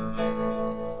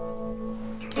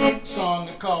song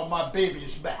called My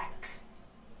Baby's Back.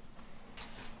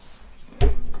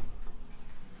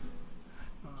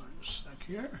 Just a sec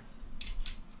here.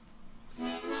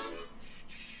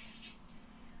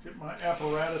 Get my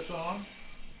apparatus on.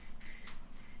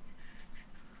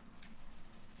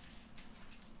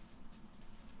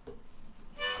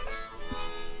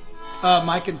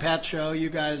 Mike and Pat Show, you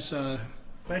guys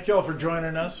Thank you all for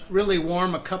joining us. really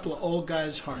warm a couple of old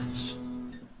guys' hearts.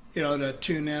 You know, to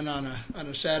tune in on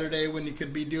a Saturday when you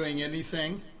could be doing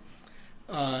anything.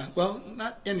 Well,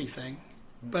 not anything,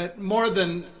 but more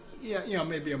than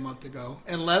maybe a month ago,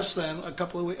 and less than a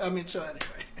couple of weeks. I mean, so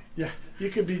anyway. Yeah, you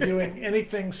could be doing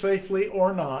anything safely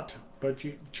or not, but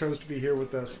you chose to be here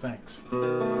with us. Thanks.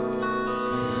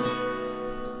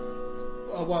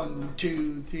 1,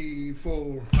 2, 3,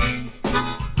 4.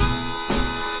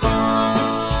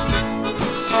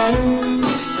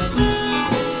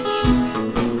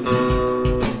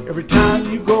 Every time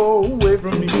you go away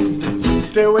from me,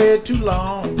 stay away too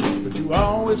long, but you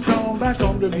always come back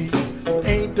home to me.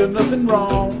 Ain't done nothing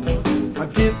wrong. I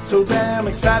get so damn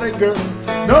excited, girl.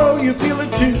 Know you feel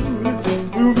it too.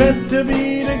 We were meant to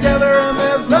be together, and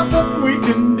there's nothing we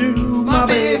can do. My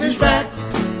baby's back.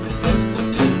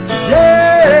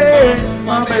 Yeah,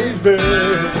 my baby's back.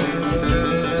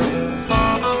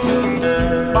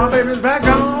 My baby's back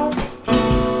home,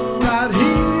 right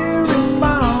here in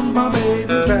my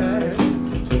baby's back.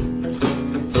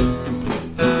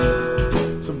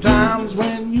 Sometimes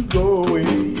when you go away,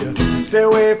 you stay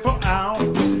away for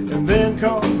hours, and then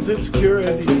comes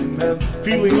insecurity and that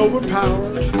feeling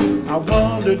overpowers. I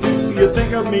wonder, do you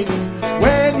think of me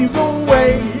when you go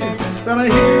away? Then I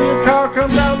hear your car come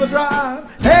down the drive,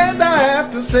 and I have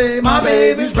to say, my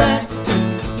baby's back.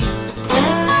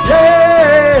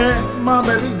 Yeah, my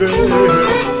baby's back.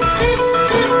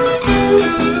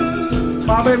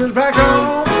 My baby's back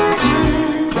home,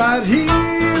 right here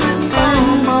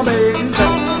in my baby's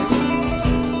back.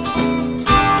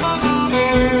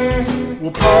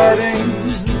 Well, parting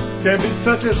can be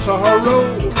such a sorrow.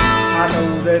 I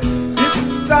know that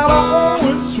it's not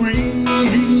always sweet,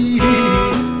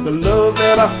 the love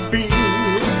that I feel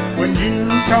when you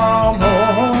come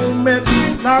home. It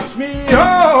knocks me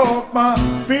off my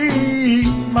feet.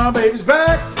 My baby's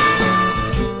back.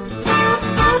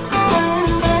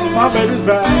 My baby's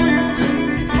back.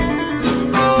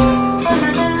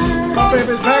 My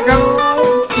baby's back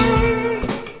home.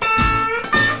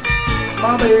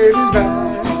 My baby's back.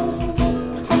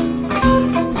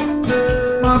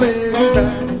 My baby's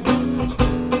back.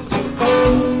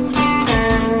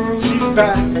 She's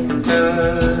back.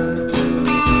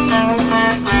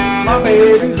 My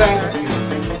baby's back.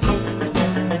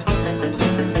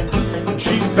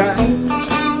 She's back.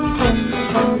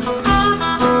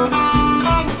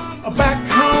 Back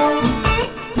home.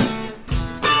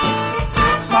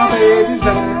 My baby's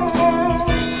back.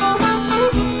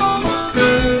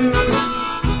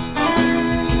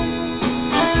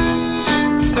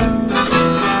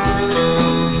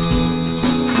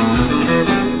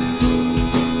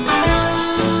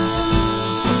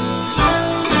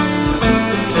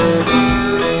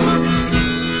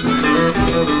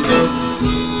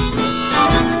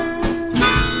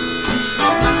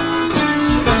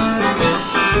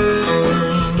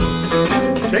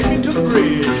 Take me to the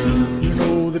bridge. You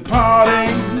know that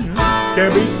parting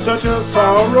can be such a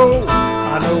sorrow.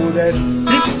 I know that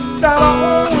it's not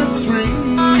always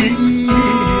sweet,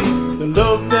 the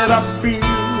love that I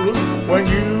feel when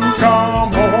you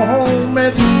come home.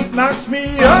 It knocks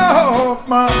me off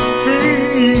my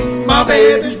feet. My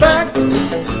baby's back.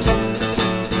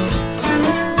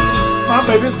 My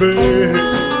baby's back.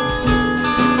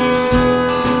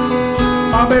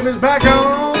 My baby's back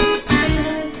home,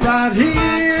 right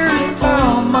here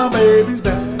now. My baby's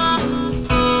back.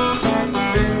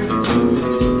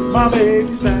 My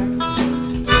baby's back.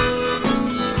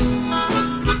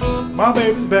 My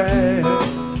baby's back.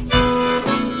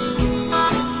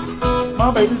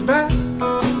 My baby's back.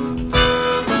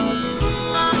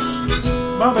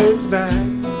 My baby's back.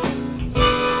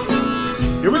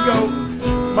 Here we go.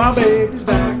 My baby's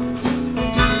back.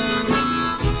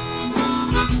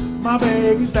 My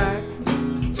baby's back.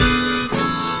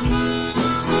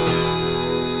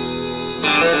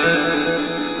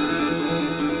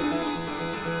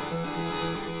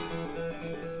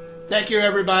 Thank you,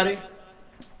 everybody.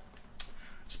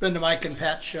 It's been the Mike and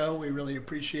Pat show. We really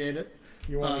appreciate it.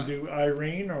 You want to do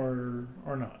Irene or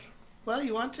not? Well,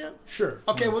 you want to? Sure.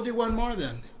 Okay, we'll do one more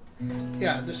then.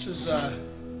 Yeah, this is a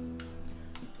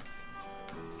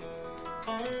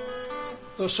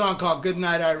little song called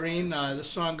Goodnight Irene. This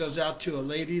song goes out to a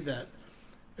lady that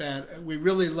we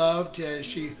really loved.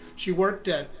 She worked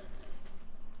at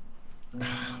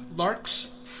Lark's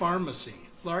Pharmacy,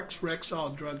 Lark's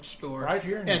Rexall Drug Store, right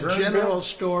here in and Guerneville? General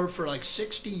Store for like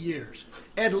 60 years,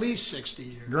 at least 60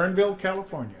 years. Guerneville,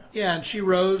 California. Yeah, and she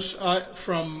rose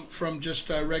from just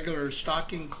a regular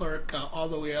stocking clerk all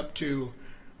the way up to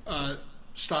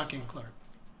stocking clerk.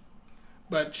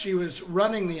 But she was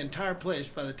running the entire place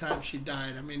by the time she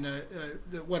died. I mean,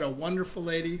 what a wonderful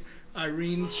lady.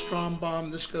 Irene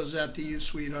Strombaum, this goes out to you,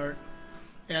 sweetheart.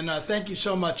 And thank you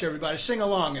so much, everybody. Sing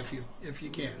along if you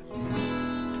can.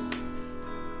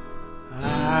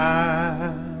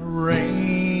 Irene,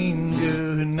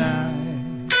 good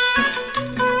night.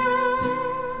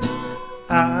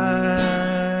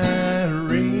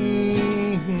 Irene,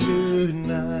 good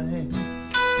night.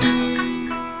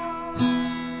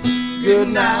 Good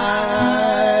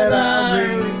night,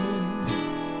 Irene.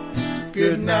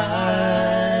 Good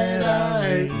night,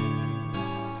 Irene.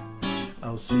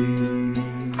 I'll see you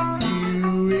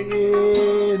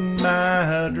in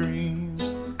my dreams.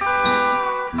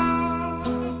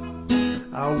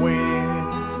 I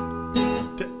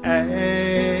went to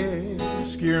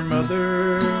ask your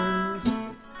mother,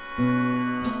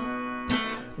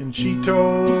 and she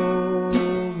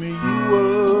told me you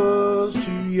was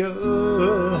too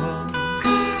young.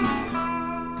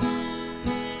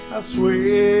 I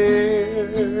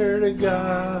swear swear to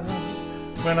God,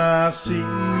 when I see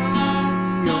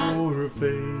your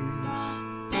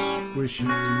face, wish you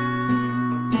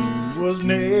was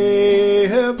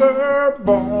never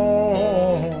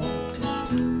born.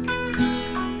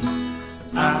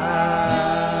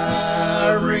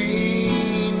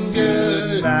 Irene,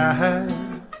 good night.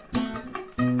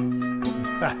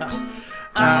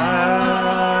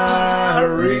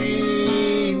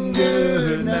 Irene,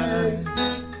 good night.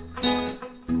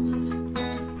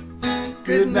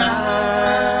 Good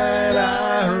night,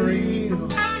 Irene.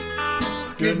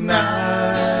 Good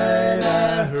night,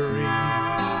 Irene.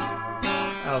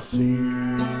 I'll see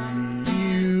you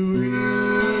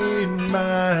in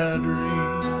my dream.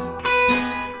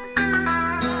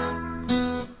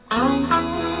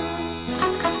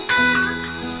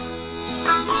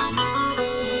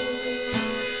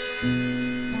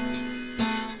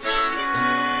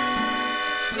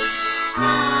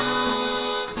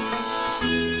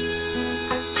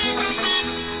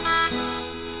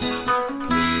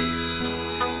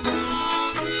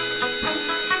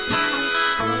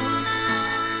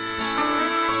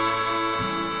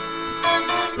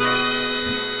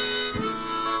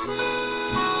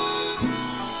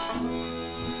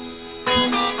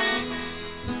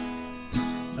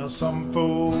 Now some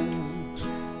folks,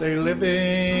 they live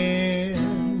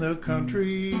in the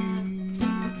country,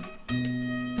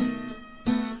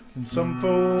 and some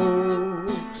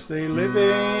folks, they live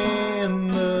in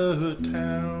the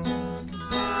town.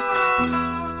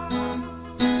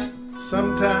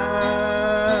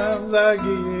 Sometimes I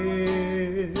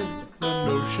get a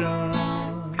notion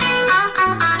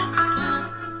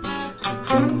to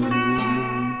go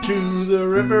to the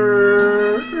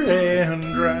river and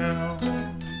drown.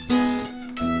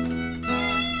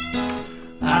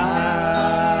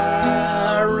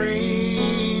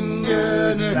 Irene,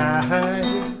 good night.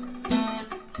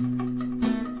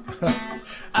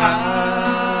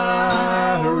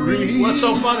 Irene, What's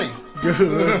so funny?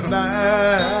 good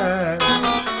night.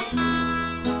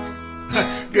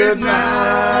 Good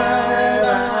night,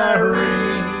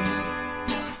 Irene.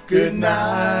 Good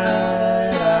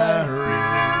night,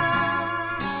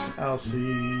 Irene. I'll see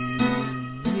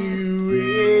you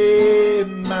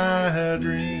in my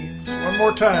dreams. One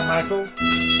more time, Michael.